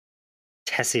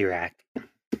Tesseract? Let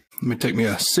me take me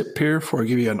a sip here before I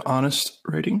give you an honest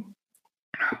rating.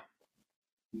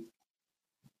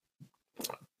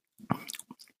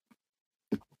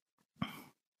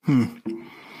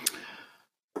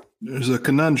 There's a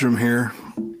conundrum here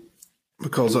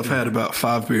because I've had about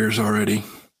 5 beers already.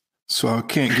 So I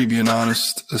can't give you an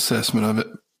honest assessment of it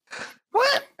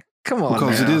What? Come on,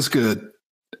 because it now. is good.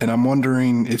 And I'm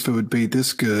wondering if it would be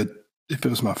this good if it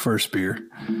was my first beer.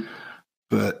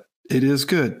 But it is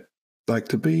good. Like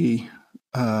to be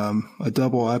a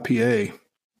double IPA.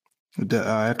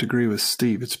 I have to agree with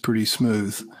Steve. It's pretty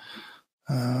smooth.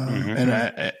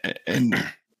 And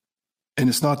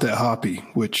it's not that hoppy,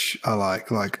 which I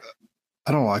like. Like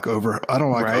I don't like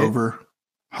over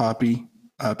hoppy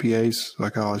IPAs.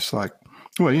 Like I always like.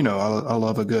 Well, you know, I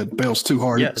love a good Bell's Two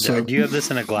Hearted. Yeah. So, Do you have this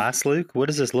in a glass, Luke? What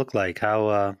does this look like?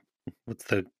 How? What's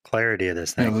the clarity of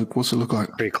this yeah, thing? Luke, what's it look like?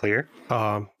 Pretty clear.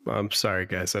 I'm sorry,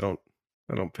 guys. I don't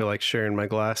feel like sharing my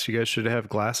glass. You guys should have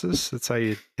glasses. That's how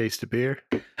you taste a beer.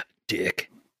 Dick.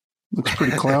 Looks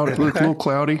pretty cloudy. Looks a little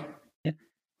cloudy.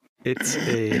 It's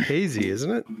a hazy,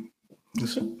 isn't it?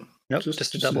 Nope,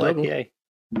 just a double IPA.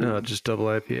 No, just double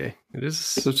IPA. It is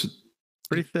So it's,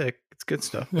 pretty thick. It's good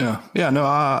stuff. yeah.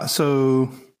 No. So,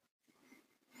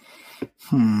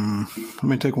 let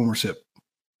me take one more sip.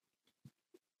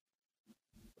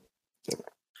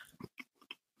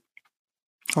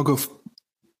 I'll go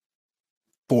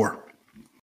 4.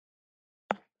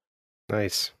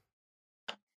 Nice.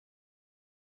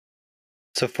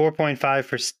 So 4.5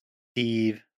 for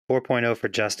Steve, 4.0 for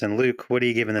Justin. Luke, what are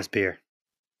you giving this beer?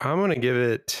 I'm gonna give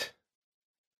it.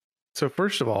 So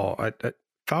first of all,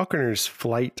 Falconer's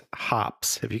Flight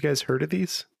hops. Have you guys heard of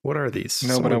these? What are these?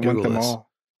 No, but I Someone want Google them this.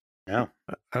 all. No.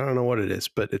 I don't know what it is,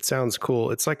 but it sounds cool.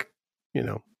 It's like, you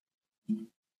know,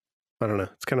 I don't know.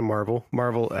 It's kind of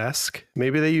Marvel-esque.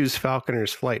 Maybe they use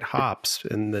Falconer's Flight hops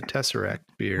in the Tesseract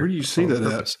beer. Where do you see on that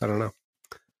at? purpose. I don't know.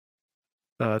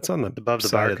 It's on the Above the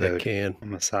side of the barcode. can.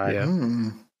 On the side. Yeah.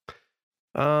 Mm.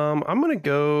 I'm gonna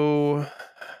go.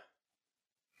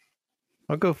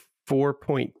 I'll go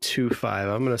 4.25.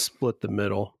 I'm gonna split the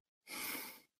middle.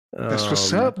 That's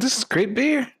what's up. This is great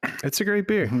beer. It's a great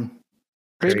beer, Mhm.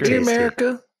 Great Very beer, tasty.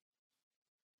 America.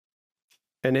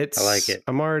 and it's. I like it.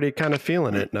 I'm already kind of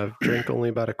feeling it, and I've drank only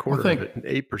about a quarter think- of it,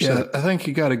 8%. Yeah, I think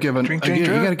you got to give Drink, drink, you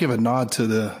drink. got to give a nod to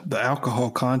the alcohol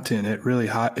content. It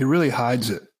really hides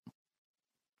it.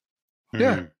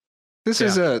 Yeah. Mhm. This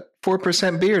is a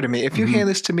 4% beer to me. If you Mhm. hand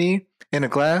this to me in a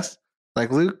glass,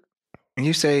 like Luke, and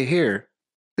you say, "Here,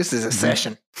 this is a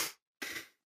session."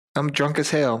 I'm drunk as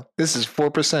hell. This is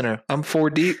 4%er. I'm 4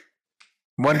 deep,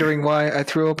 wondering why I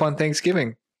threw up on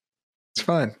Thanksgiving. It's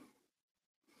fine.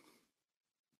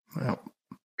 Well,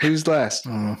 Who's last?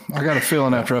 I got a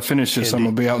feeling after I finish this, I'm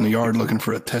gonna be out in the yard looking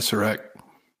for a Tesseract.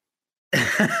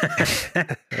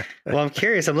 Well, I'm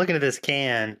curious. I'm looking at this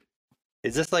can.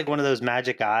 Is this like one of those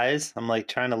magic eyes? I'm like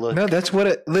trying to look. No, that's what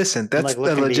it. Listen, that's like a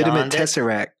looking legitimate beyond it?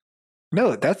 tesseract.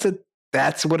 No, that's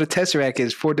what a tesseract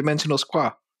is. 4-dimensional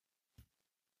squaw.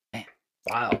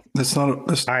 Wow. That's not.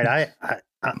 That's, All right,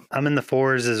 I'm in the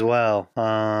 4s as well.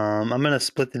 I'm gonna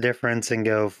split the difference and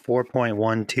go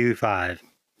 4.125.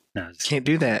 No, just Can't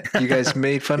do that. You guys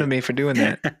made fun of me for doing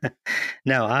that.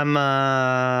 no, I'm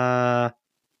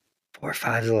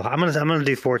 4.5 is a little. I'm gonna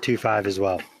do 4.25 as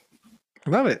well.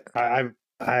 Love it. I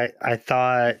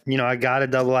thought, I got a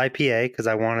double IPA because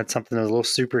I wanted something that was a little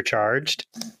supercharged.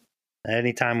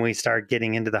 Anytime we start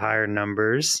getting into the higher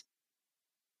numbers,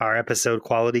 our episode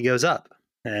quality goes up.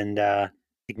 And I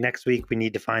think next week we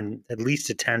need to find at least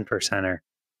a 10%er.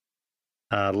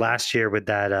 Last year with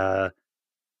that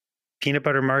peanut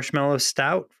butter marshmallow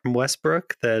stout from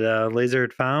Westbrook that Laser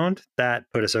had found, that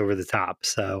put us over the top.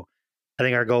 So I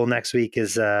think our goal next week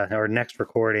is, or next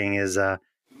recording is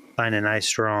find a nice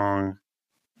strong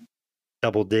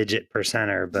double-digit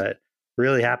percenter. But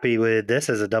really happy with this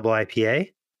as a double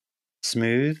IPA.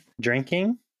 Smooth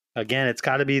drinking. Again, it's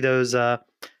got to be those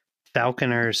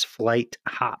Falconer's Flight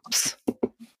hops.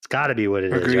 It's got to be what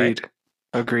it is, right?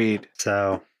 Agreed.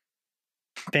 So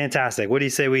fantastic. What do you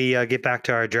say we get back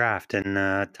to our draft and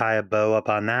tie a bow up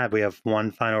on that? We have one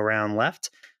final round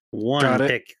left. One Got it.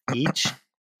 pick each.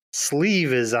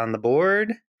 Sleeve is on the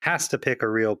board. Has to pick a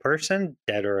real person,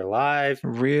 dead or alive,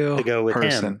 Real to go with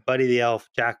person. him. Buddy the Elf,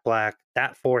 Jack Black.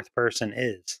 That fourth person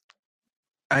is.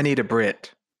 I need a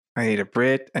Brit. I need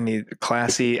a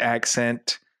classy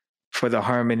accent for the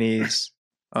harmonies.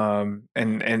 And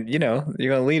you're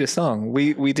gonna lead a song.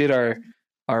 We did our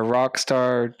rock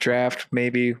star draft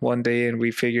maybe one day, and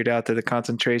we figured out that the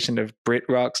concentration of Brit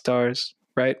rock stars,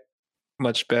 right?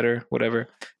 Much better, whatever.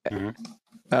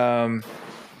 Mhm.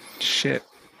 Shit.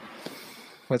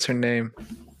 What's her name?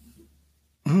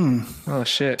 Mm, Oh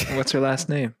shit. What's her last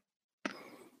name?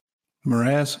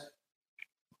 Mraz.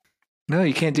 No,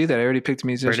 you can't do that. I already picked a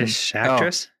musician. British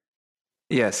actress.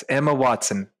 Yes, Emma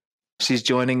Watson. She's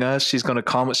joining us. She's gonna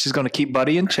calm. She's gonna keep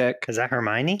Buddy in check. Is that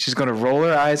Hermione? She's gonna roll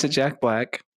her eyes at Jack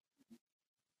Black.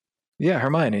 Yeah,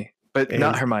 Hermione, but not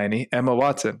And- Hermione. Emma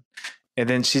Watson. And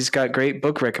then she's got great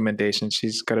book recommendations.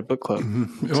 She's got a book club.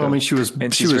 Mhm. Well, So- I mean, she was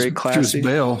and she she's was very she was classy.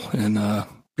 Belle in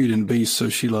Beauty and the Beast, so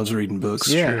she loves reading books.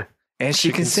 Yeah, True. and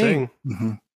she can sing.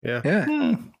 Mhm. Yeah. Yeah,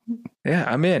 Mm. yeah,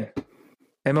 I'm in.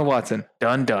 Emma Watson,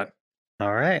 done.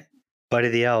 All right. Buddy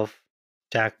the Elf,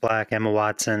 Jack Black, Emma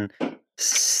Watson.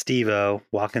 Steve-O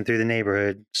walking through the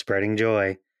neighborhood, spreading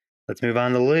joy. Let's move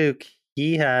on to Luke.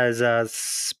 He has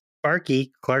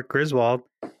Sparky, Clark Griswold,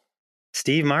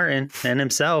 Steve Martin, and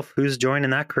himself. Who's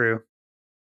joining that crew?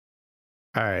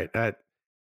 All right.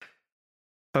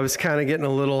 I was kind of getting a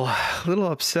little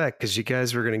upset because you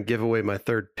guys were going to give away my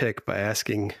third pick by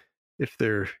asking if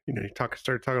they're, you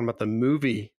started talking about the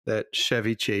movie that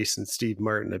Chevy Chase and Steve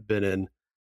Martin have been in.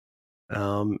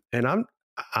 And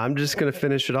I'm just going to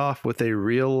finish it off with a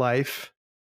real life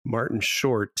Martin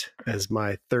Short as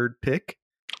my third pick.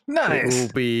 Nice. It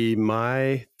will be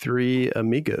my Three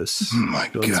Amigos. Oh my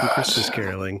doing some God. Christmas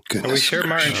caroling. Are we sure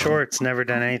Martin Short's never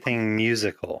done anything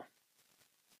musical?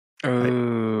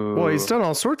 Oh. Well, he's done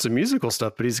all sorts of musical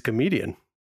stuff, but he's a comedian.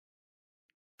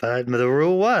 But the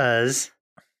rule was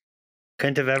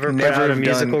couldn't have ever put Never out a have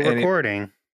musical done any-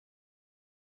 recording.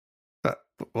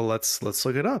 Well, let's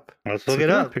look it up. Let's look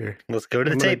it up. Here. Let's go to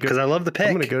the I'm gonna tape go- because I love the pick.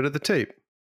 I'm going to go to the tape.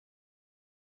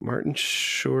 Martin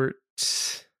Short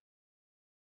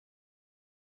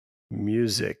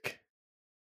music.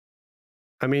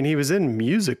 I mean, he was in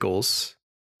musicals,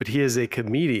 but he is a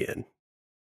comedian.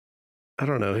 I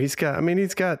don't know. He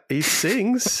sings.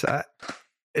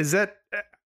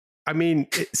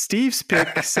 Steve's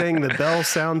pick sang the Bell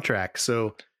soundtrack.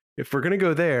 So if we're going to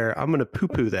go there, I'm going to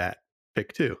poo-poo that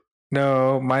pick too.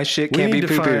 No, my shit We can't need be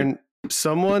to poo-pooed. find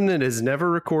someone that has never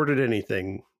recorded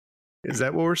anything. Is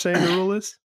that what we're saying the rule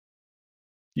is?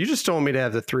 You just told me to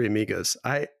have the Three Amigos.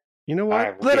 You know what? All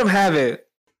right, Let him have it.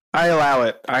 I allow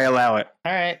it.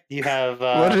 All right. You have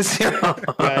What is you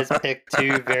guys picked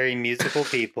two very musical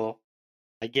people.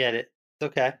 I get it. It's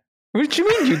okay. What you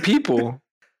mean, you people?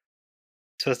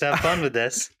 Supposed to have fun with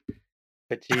this.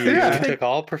 But you Yeah. took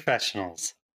all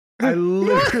professionals. I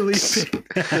literally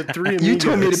picked the Three Amigos. You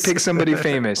told me to pick somebody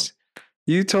famous.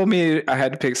 You told me I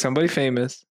had to pick somebody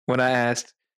famous when I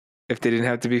asked if they didn't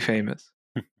have to be famous.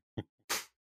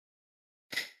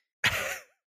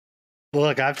 Well,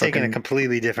 look, I've taken a Fucking-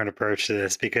 completely different approach to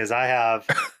this because I have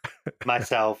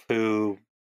myself who,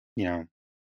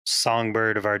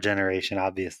 songbird of our generation,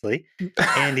 obviously.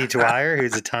 Andy Dwyer,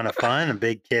 who's a ton of fun, a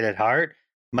big kid at heart.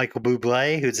 Michael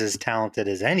Bublé, who's as talented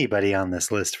as anybody on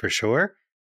this list for sure.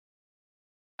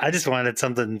 I just wanted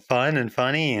something fun and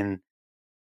funny and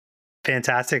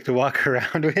fantastic to walk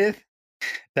around with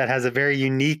that has a very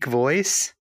unique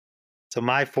voice. So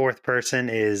my fourth person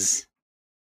is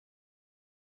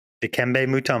Dikembe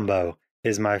Mutombo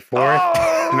is my fourth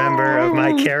member of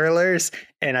my carolers,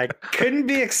 and I couldn't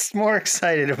be more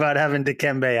excited about having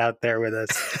Dikembe out there with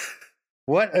us.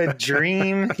 What a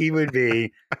dream he would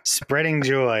be, spreading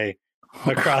joy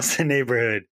across the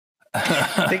neighborhood.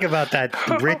 Think about that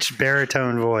rich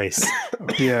baritone voice,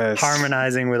 Yes.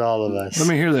 harmonizing with all of us. Let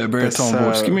me hear that baritone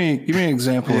That's, voice. Give me an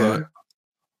example Yeah. of it.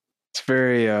 It's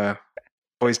very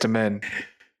voice to men.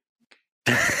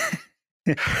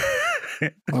 Like,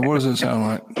 what does it sound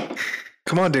like?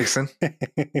 Come on, Dixon.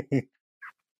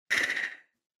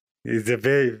 It's a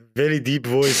very, very deep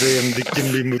voice. I am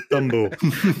Dikembe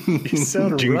Mutombo. You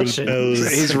sound Jingle Russian. bells.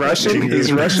 He's Russian.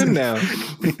 He's Russian now.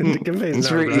 Dikembe's He's not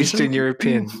very Russian. Eastern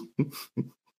European.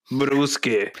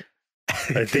 Bruski.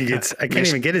 I think I can't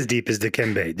even get as deep as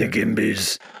Dikembe.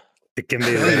 Dikembe's There you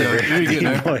go. You're getting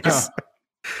there. voice.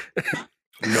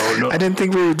 No, I didn't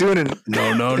think we were doing an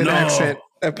no, accent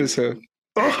episode.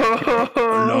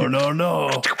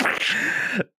 no.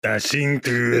 Dashing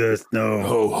through the snow.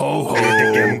 Ho, ho, ho.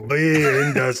 Dikembe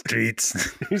in the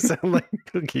streets. You sound like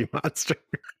Cookie Monster.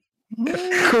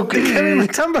 Dikembe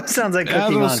Mutombo sounds like I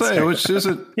Cookie was Monster. going to say, which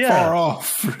isn't Yeah. far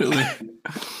off, really.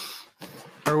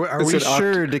 Are Is we it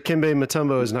sure Dikembe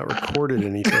Mutombo has not recorded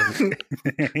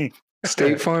anything?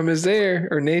 State Farm is there,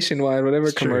 or Nationwide, whatever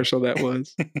It's true. commercial that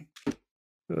was.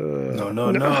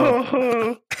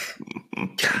 No.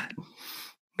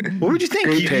 What would you think?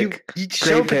 Great You pick.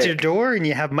 show up at your pick. door and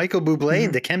you have Michael Bublé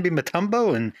and Dikembe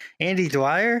Mutombo and Andy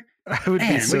Dwyer. I would be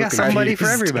Man, so we got somebody for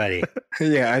confused. everybody.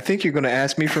 Yeah, I think you're going to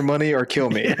ask me for money or kill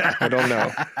me. I don't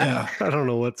know. Yeah. I don't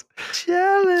know what's.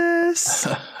 Jealous.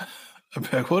 I'm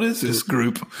like, what is this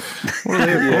group? What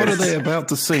are they about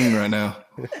to sing right now?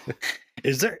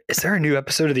 Is there a new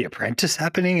episode of The Apprentice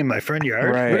happening in my front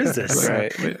yard? Right. What is this?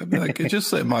 Right. Like,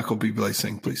 just let Michael Bublé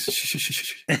sing, please.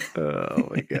 Shh. Oh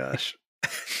my gosh.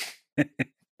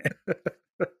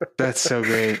 That's so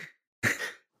great.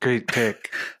 Great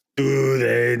pick. Do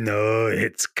they know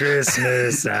it's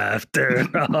Christmas after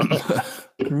all?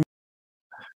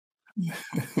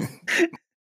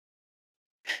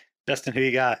 Justin, who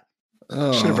you got?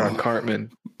 Oh, Should have brought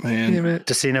Cartman. man. Damn it.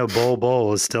 Just so you know,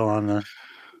 Bowl is still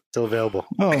available.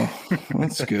 Oh,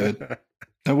 that's good.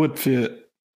 That would fit.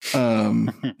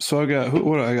 So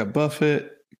I got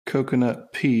Buffett,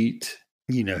 Coconut Pete.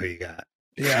 You know who you got.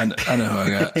 Yeah, I know who I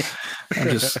got.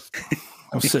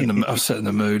 I'm setting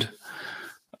the mood.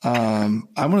 I'm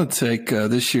going to take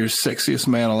this year's sexiest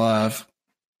man alive,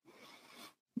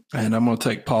 and I'm going to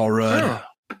take Paul Rudd.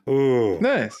 Oh. Ooh,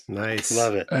 Nice.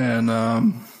 love it.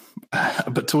 And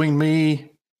between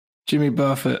me, Jimmy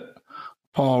Buffett,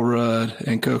 Paul Rudd,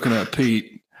 and Coconut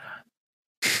Pete,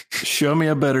 show me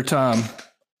a better time.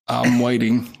 I'm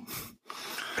waiting.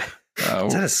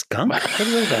 Is that a skunk? What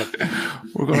is that?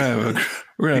 We're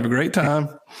gonna have a great time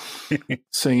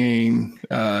singing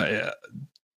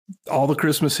all the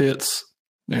Christmas hits.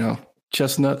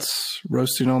 Chestnuts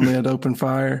roasting on the open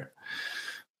fire.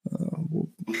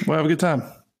 We'll have a good time.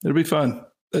 It'll be fun.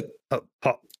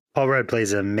 Paul Rudd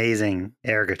plays an amazing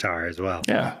air guitar as well.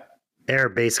 Yeah, Air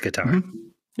bass guitar. Mm-hmm.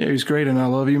 Yeah, he's great, and I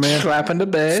love you, man. Slapping the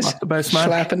bass. Slap the bass, man.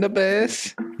 Slapping the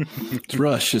bass. It's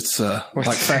Rush. It's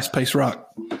like fast-paced rock.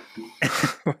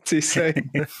 What's he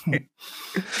saying?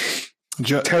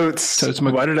 Totes.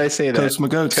 Why did I say that? Totes my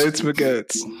goats. Totes my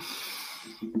goats.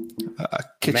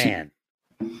 Man,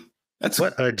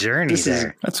 what a journey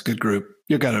there. That's a good group.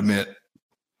 You got to admit.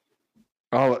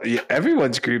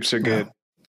 Everyone's groups are good.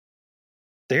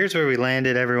 So here's where we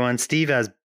landed, everyone. Steve has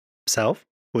himself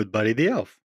with Buddy the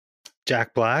Elf,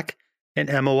 Jack Black, and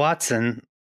Emma Watson.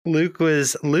 Luke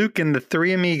and the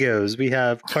Three Amigos. We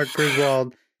have Clark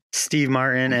Griswold, Steve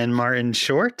Martin, and Martin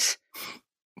Short.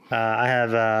 I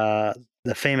have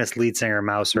the famous lead singer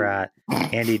Mouse Rat,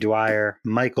 Andy Dwyer,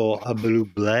 Michael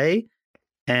Bublé,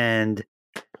 and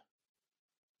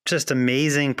just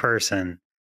amazing person,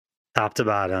 top to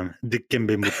bottom,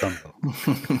 Dikembe Mutombo.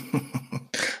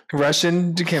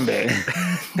 Russian Dikembe.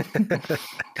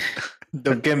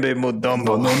 Dikembe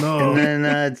Mutombo. No. And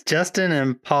then Justin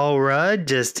and Paul Rudd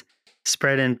just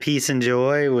spreading peace and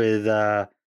joy with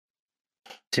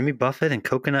Jimmy Buffett and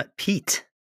Coconut Pete.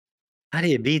 How do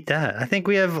you beat that? I think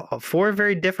we have 4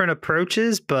 very different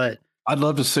approaches, but I'd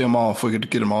love to see them all if we could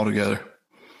get them all together.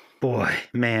 boy,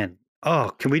 man.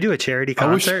 Oh, can we do a charity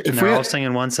concert and they're all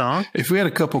singing one song? If we had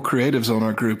a couple creatives on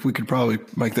our group, we could probably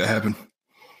make that happen.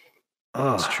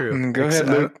 Oh, It's true. Go ahead,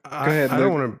 Luke. Go ahead, I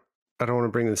Luke. don't want to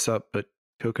bring this up, but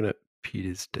Coconut Pete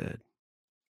is dead.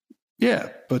 Yeah,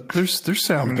 but there's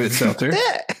sound bits out there.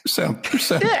 There's sound.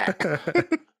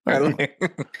 What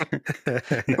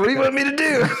do you want me to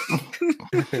do?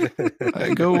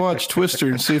 Hey, go watch Twister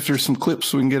and see if there's some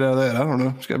clips we can get out of that. I don't know.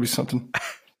 There's got to be something.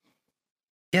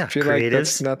 yeah, I feel like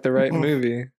that's creatives. not the right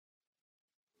movie.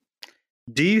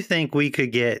 Do you think we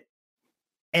could get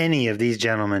any of these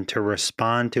gentlemen to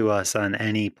respond to us on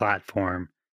any platform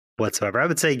whatsoever? I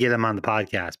would say get them on the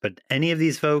podcast, but any of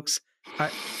these folks? I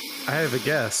have a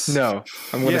guess. No,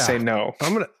 I'm going to Yeah. say no.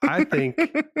 I think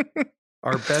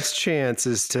our best chance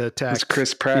is to attack It's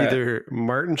Chris Pratt. either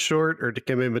Martin Short or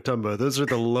Dikembe Mutombo. Those are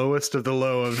the lowest of the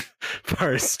low of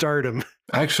our stardom.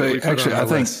 Actually, We put on I our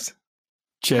think list.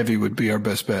 Chevy would be our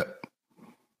best bet.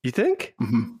 You think?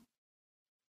 Mm-hmm.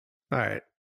 All right,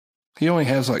 He only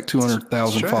has like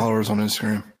 200,000 Sure. followers on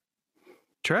Instagram.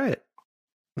 try it.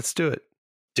 Let's do it.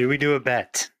 Do we do a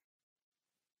bet?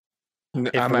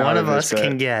 If I'm out one of this us bet.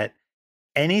 can get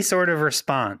any sort of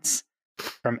response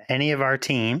from any of our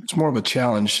team, It's more of a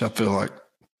challenge, I feel like.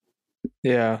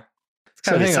 Yeah. gotta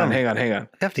So be hang on, something. hang on.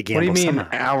 we have to What do you gamble mean somehow.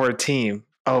 our team?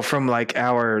 Oh, from like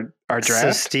our So,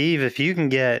 draft? Steve, if you can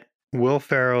get Will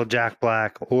Ferrell, Jack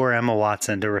Black, or Emma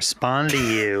Watson to respond to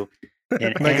you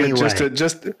in Like any way,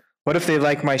 just what if they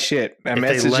like my shit? I If they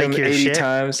message like them your 80 shit,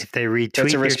 times. if they retweet That's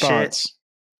a your response.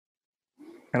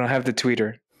 I don't have the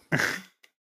tweeter.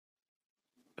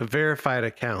 A verified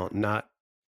account, not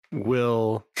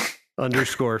Will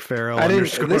 _ Farrell I didn't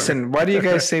 _ listen. Why do you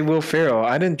guys say Will Ferrell?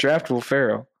 I didn't draft Will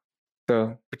Ferrell.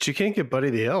 So But you can't get Buddy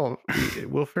the Elf.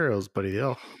 Will Ferrell's Buddy the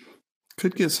Elf.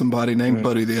 Could get somebody named Right.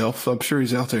 Buddy the Elf. I'm sure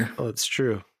he's out there. Oh, it's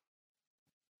true.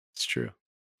 It's true.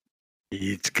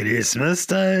 It's Christmas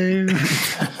time.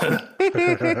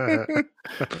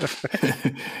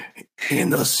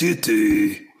 In the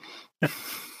city.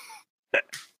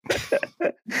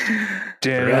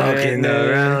 Rocking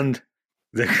around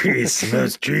the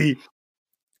Christmas tree.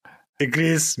 The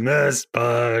Christmas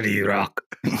party rock.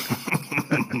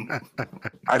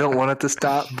 I don't want it to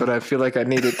stop, but I feel like I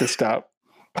need it to stop.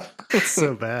 It's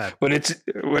so bad. When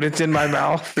it's in my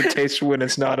mouth, it tastes when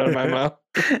it's not in my mouth.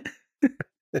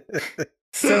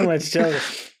 So much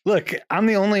jealous. Look, I'm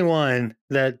the only one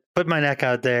that put my neck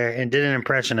out there and did an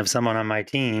impression of someone on my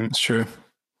team. It's true.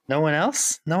 No one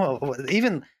else? No,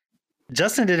 even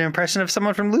Justin did an impression of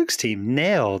someone from Luke's team.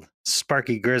 Nailed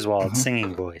Sparky Griswold's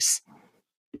singing voice.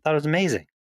 Thought it was amazing.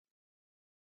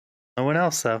 No one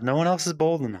else, though. No one else is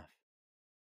bold enough.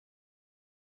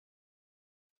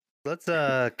 Let's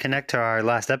connect to our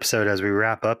last episode as we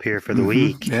wrap up here for the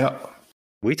week. Yeah.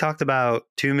 We talked about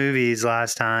 2 movies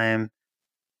last time.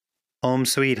 Home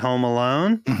Sweet Home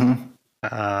Alone. Mm-hmm.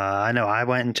 I know I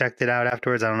went and checked it out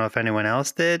afterwards. I don't know if anyone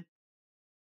else did.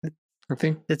 I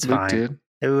think It's Luke fine. did.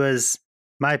 It was,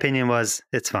 my opinion was,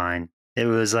 it's fine. It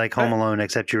was like Home Alone,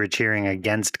 except you were cheering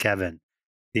against Kevin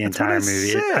the That's what entire I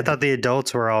movie. said. I thought the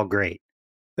adults were all great.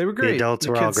 They were great. The adults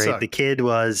The were all kids great. sucked. The kid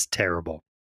was terrible.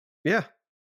 Yeah.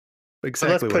 So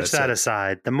Exactly. let's what I push that said.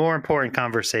 aside. The more important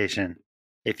conversation.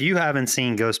 If you haven't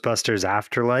seen Ghostbusters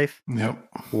Afterlife, Yep.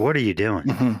 what are you doing?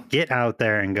 Mm-hmm. Get out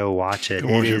there and go watch it. Go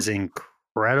watch It it. is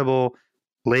incredible.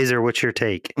 Laser, what's your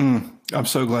take? I'm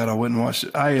so glad I went and watched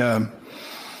it. I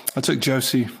took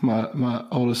Josie, my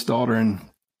oldest daughter, and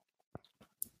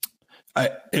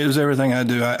it was everything I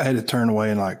do. I had to turn away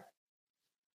and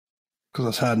because I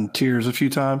was hiding tears a few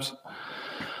times.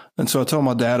 And so I told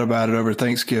my dad about it over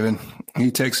Thanksgiving.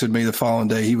 He texted me the following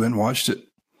day. He went and watched it.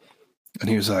 And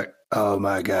he was like, oh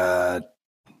my God,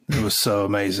 it was so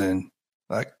amazing.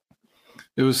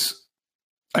 It was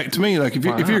to me, if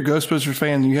you're a Ghostbusters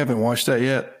fan and you haven't watched that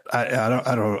yet, I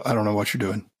don't know what you're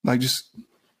doing. Just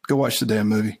go watch the damn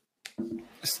movie.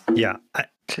 Yeah.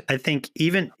 I think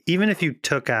even if you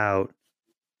took out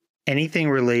anything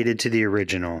related to the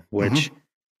original, which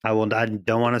I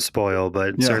don't want to spoil,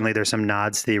 but certainly there's some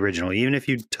nods to the original. Even if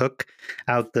you took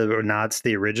out the nods to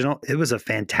the original, it was a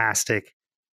fantastic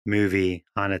movie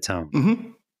on its own. Mm-hmm.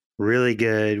 Really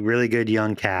good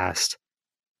young cast.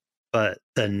 But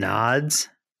the nods,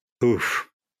 oof.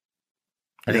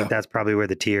 I think that's probably where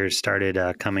the tears started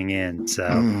coming in.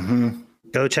 So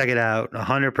go check it out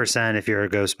 100% if you're a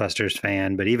Ghostbusters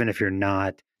fan. But even if you're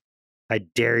not, I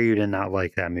dare you to not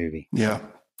like that movie. Yeah,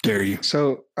 dare you.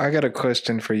 So I got a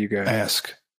question for you guys.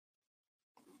 Ask.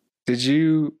 Did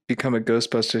you become a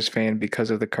Ghostbusters fan because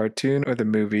of the cartoon or the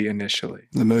movie initially?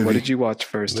 The movie. What did you watch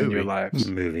first in your lives?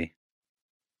 Movie.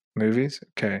 Movies?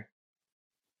 Okay.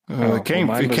 It came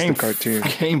the cartoon.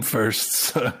 Came first.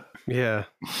 So. Yeah.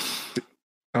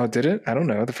 Oh, did it? I don't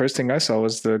know. The first thing I saw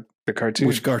was the cartoon.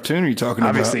 Which cartoon are you talking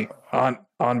Obviously, about?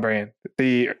 on brand.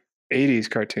 The 80s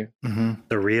cartoon. Mm-hmm.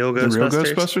 The real Ghostbusters? The real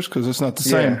Ghostbusters? Because it's not the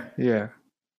same. Yeah.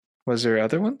 Was there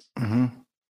other ones? Mm-hmm.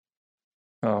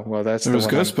 Oh, well, that's there the was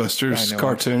one Ghostbusters I know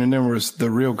cartoon, and then there was the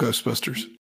real Ghostbusters.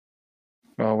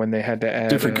 Oh, when they had to add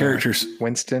Different characters.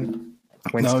 Winston.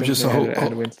 No, just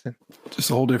Winston. Just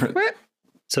a whole different. What?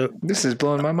 So this is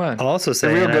blowing my mind. I'll also say,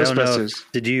 the real and I don't know, Ghostbusters.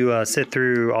 did you sit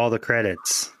through all the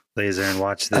credits, Laser, and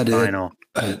watch the I did. final?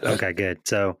 I Okay, good.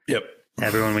 So Yep.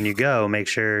 everyone, when you go, make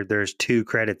sure there's 2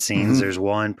 credit scenes. There's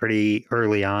one pretty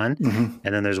early on, and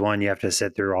then there's one you have to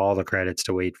sit through all the credits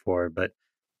to wait for. But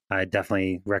I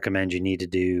definitely recommend you need to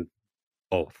do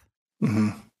both.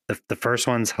 The first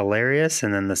one's hilarious,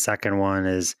 and then the second one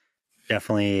is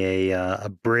definitely a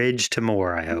bridge to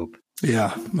more, I hope.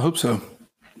 Yeah, I hope so.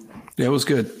 Yeah, it was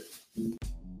good.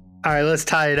 All right, let's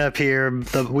tie it up here.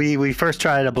 We first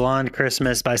tried A Blonde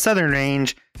Christmas by Southern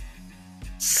Range.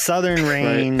 Southern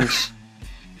Range,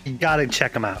 you got to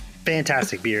check them out.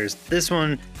 Fantastic beers. This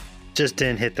one just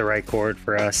didn't hit the right chord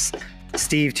for us.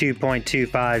 Steve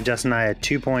 2.25, Justin and I had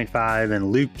 2.5,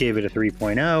 and Luke gave it a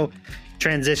 3.0.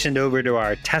 Transitioned over to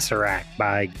our Tesseract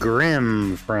by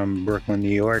Grimm from Brooklyn, New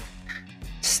York.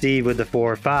 Steve with the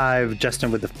 4.5,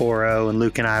 Justin with the 4.0, and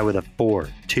Luke and I with a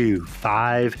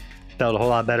 4.25. Felt a whole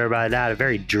lot better by that. A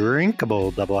very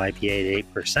drinkable double IPA at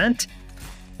 8%. And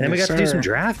then we got to do some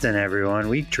drafting, everyone.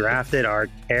 We drafted our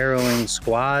caroling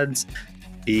squads.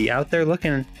 Be out there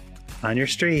looking on your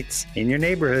streets, in your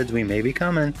neighborhoods. We may be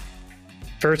coming.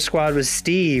 First squad was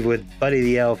Steve with Buddy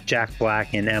the Elf, Jack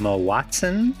Black, and Emma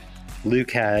Watson. Luke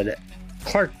had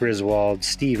Clark Griswold,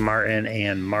 Steve Martin,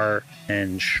 and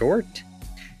Martin Short.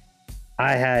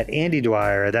 I had Andy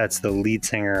Dwyer, that's the lead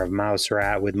singer of Mouse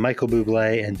Rat, with Michael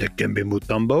Bublé and Dikembe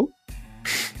Mutombo.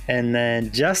 And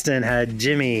then Justin had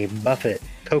Jimmy Buffett,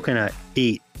 Coconut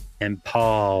Pete, and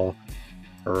Paul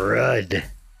Rudd.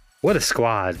 What a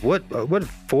squad. What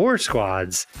 4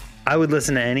 squads. I would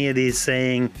listen to any of these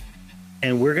saying,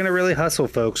 and we're going to really hustle,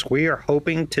 folks. We are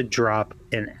hoping to drop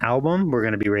an album. We're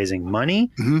going to be raising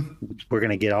money. We're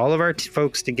going to get all of our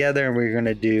folks together, and we're going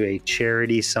to do a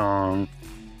charity song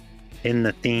in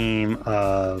the theme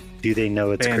of Do They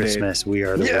Know It's Band-Aid. Christmas? We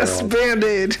Are the Yes, World.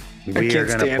 Band-Aid. We are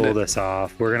going to pull this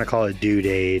off. We're going to call it Dude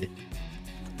Aid.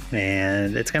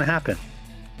 And it's going to happen.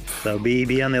 So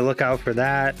be on the lookout for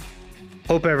that.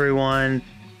 Hope everyone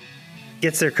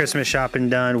gets their Christmas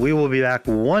shopping done. We will be back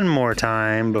one more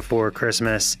time before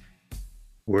Christmas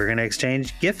we're going to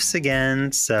exchange gifts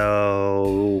again.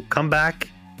 So come back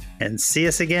and see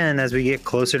us again as we get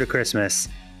closer to Christmas.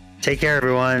 Take care,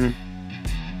 everyone.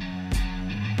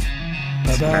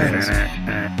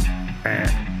 Bye-bye.